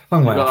way off.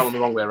 You got that one the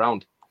wrong way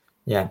around.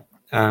 Yeah.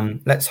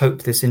 Let's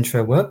hope this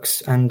intro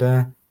works,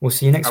 and we'll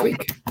see you next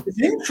week. It's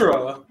the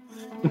intro.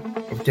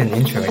 We're doing the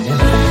intro again.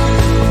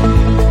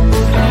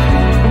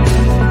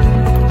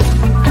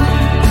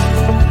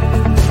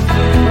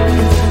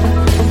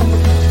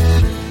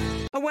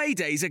 Away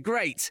days are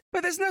great,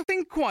 but there's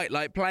nothing quite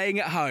like playing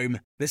at home.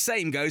 The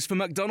same goes for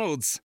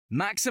McDonald's.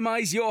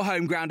 Maximise your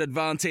home ground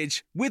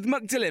advantage with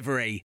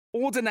McDelivery.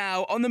 Order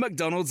now on the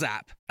McDonald's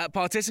app. At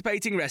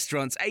participating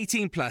restaurants,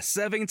 18 plus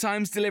serving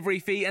times, delivery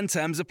fee and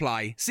terms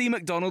apply. See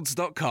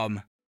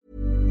mcdonalds.com.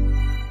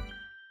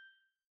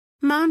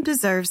 Mom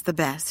deserves the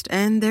best,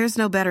 and there's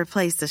no better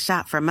place to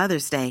shop for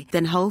Mother's Day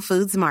than Whole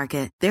Foods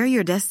Market. They're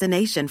your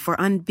destination for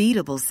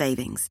unbeatable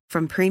savings,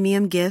 from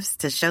premium gifts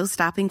to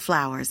show-stopping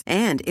flowers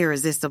and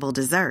irresistible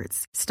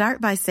desserts. Start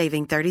by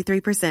saving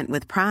 33%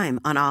 with Prime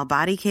on all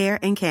body care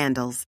and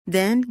candles.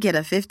 Then get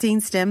a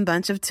 15-stem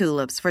bunch of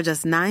tulips for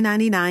just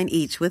 $9.99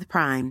 each with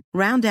Prime.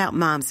 Round out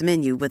Mom's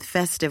menu with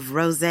festive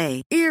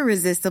rosé,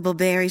 irresistible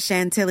berry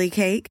chantilly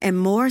cake, and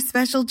more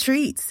special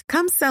treats.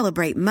 Come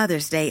celebrate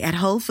Mother's Day at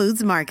Whole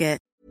Foods Market.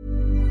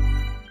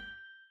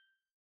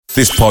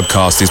 This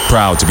podcast is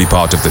proud to be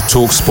part of the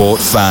TalkSport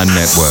Fan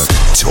Network.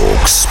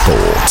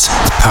 TalkSport.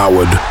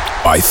 Powered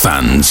by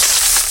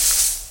fans.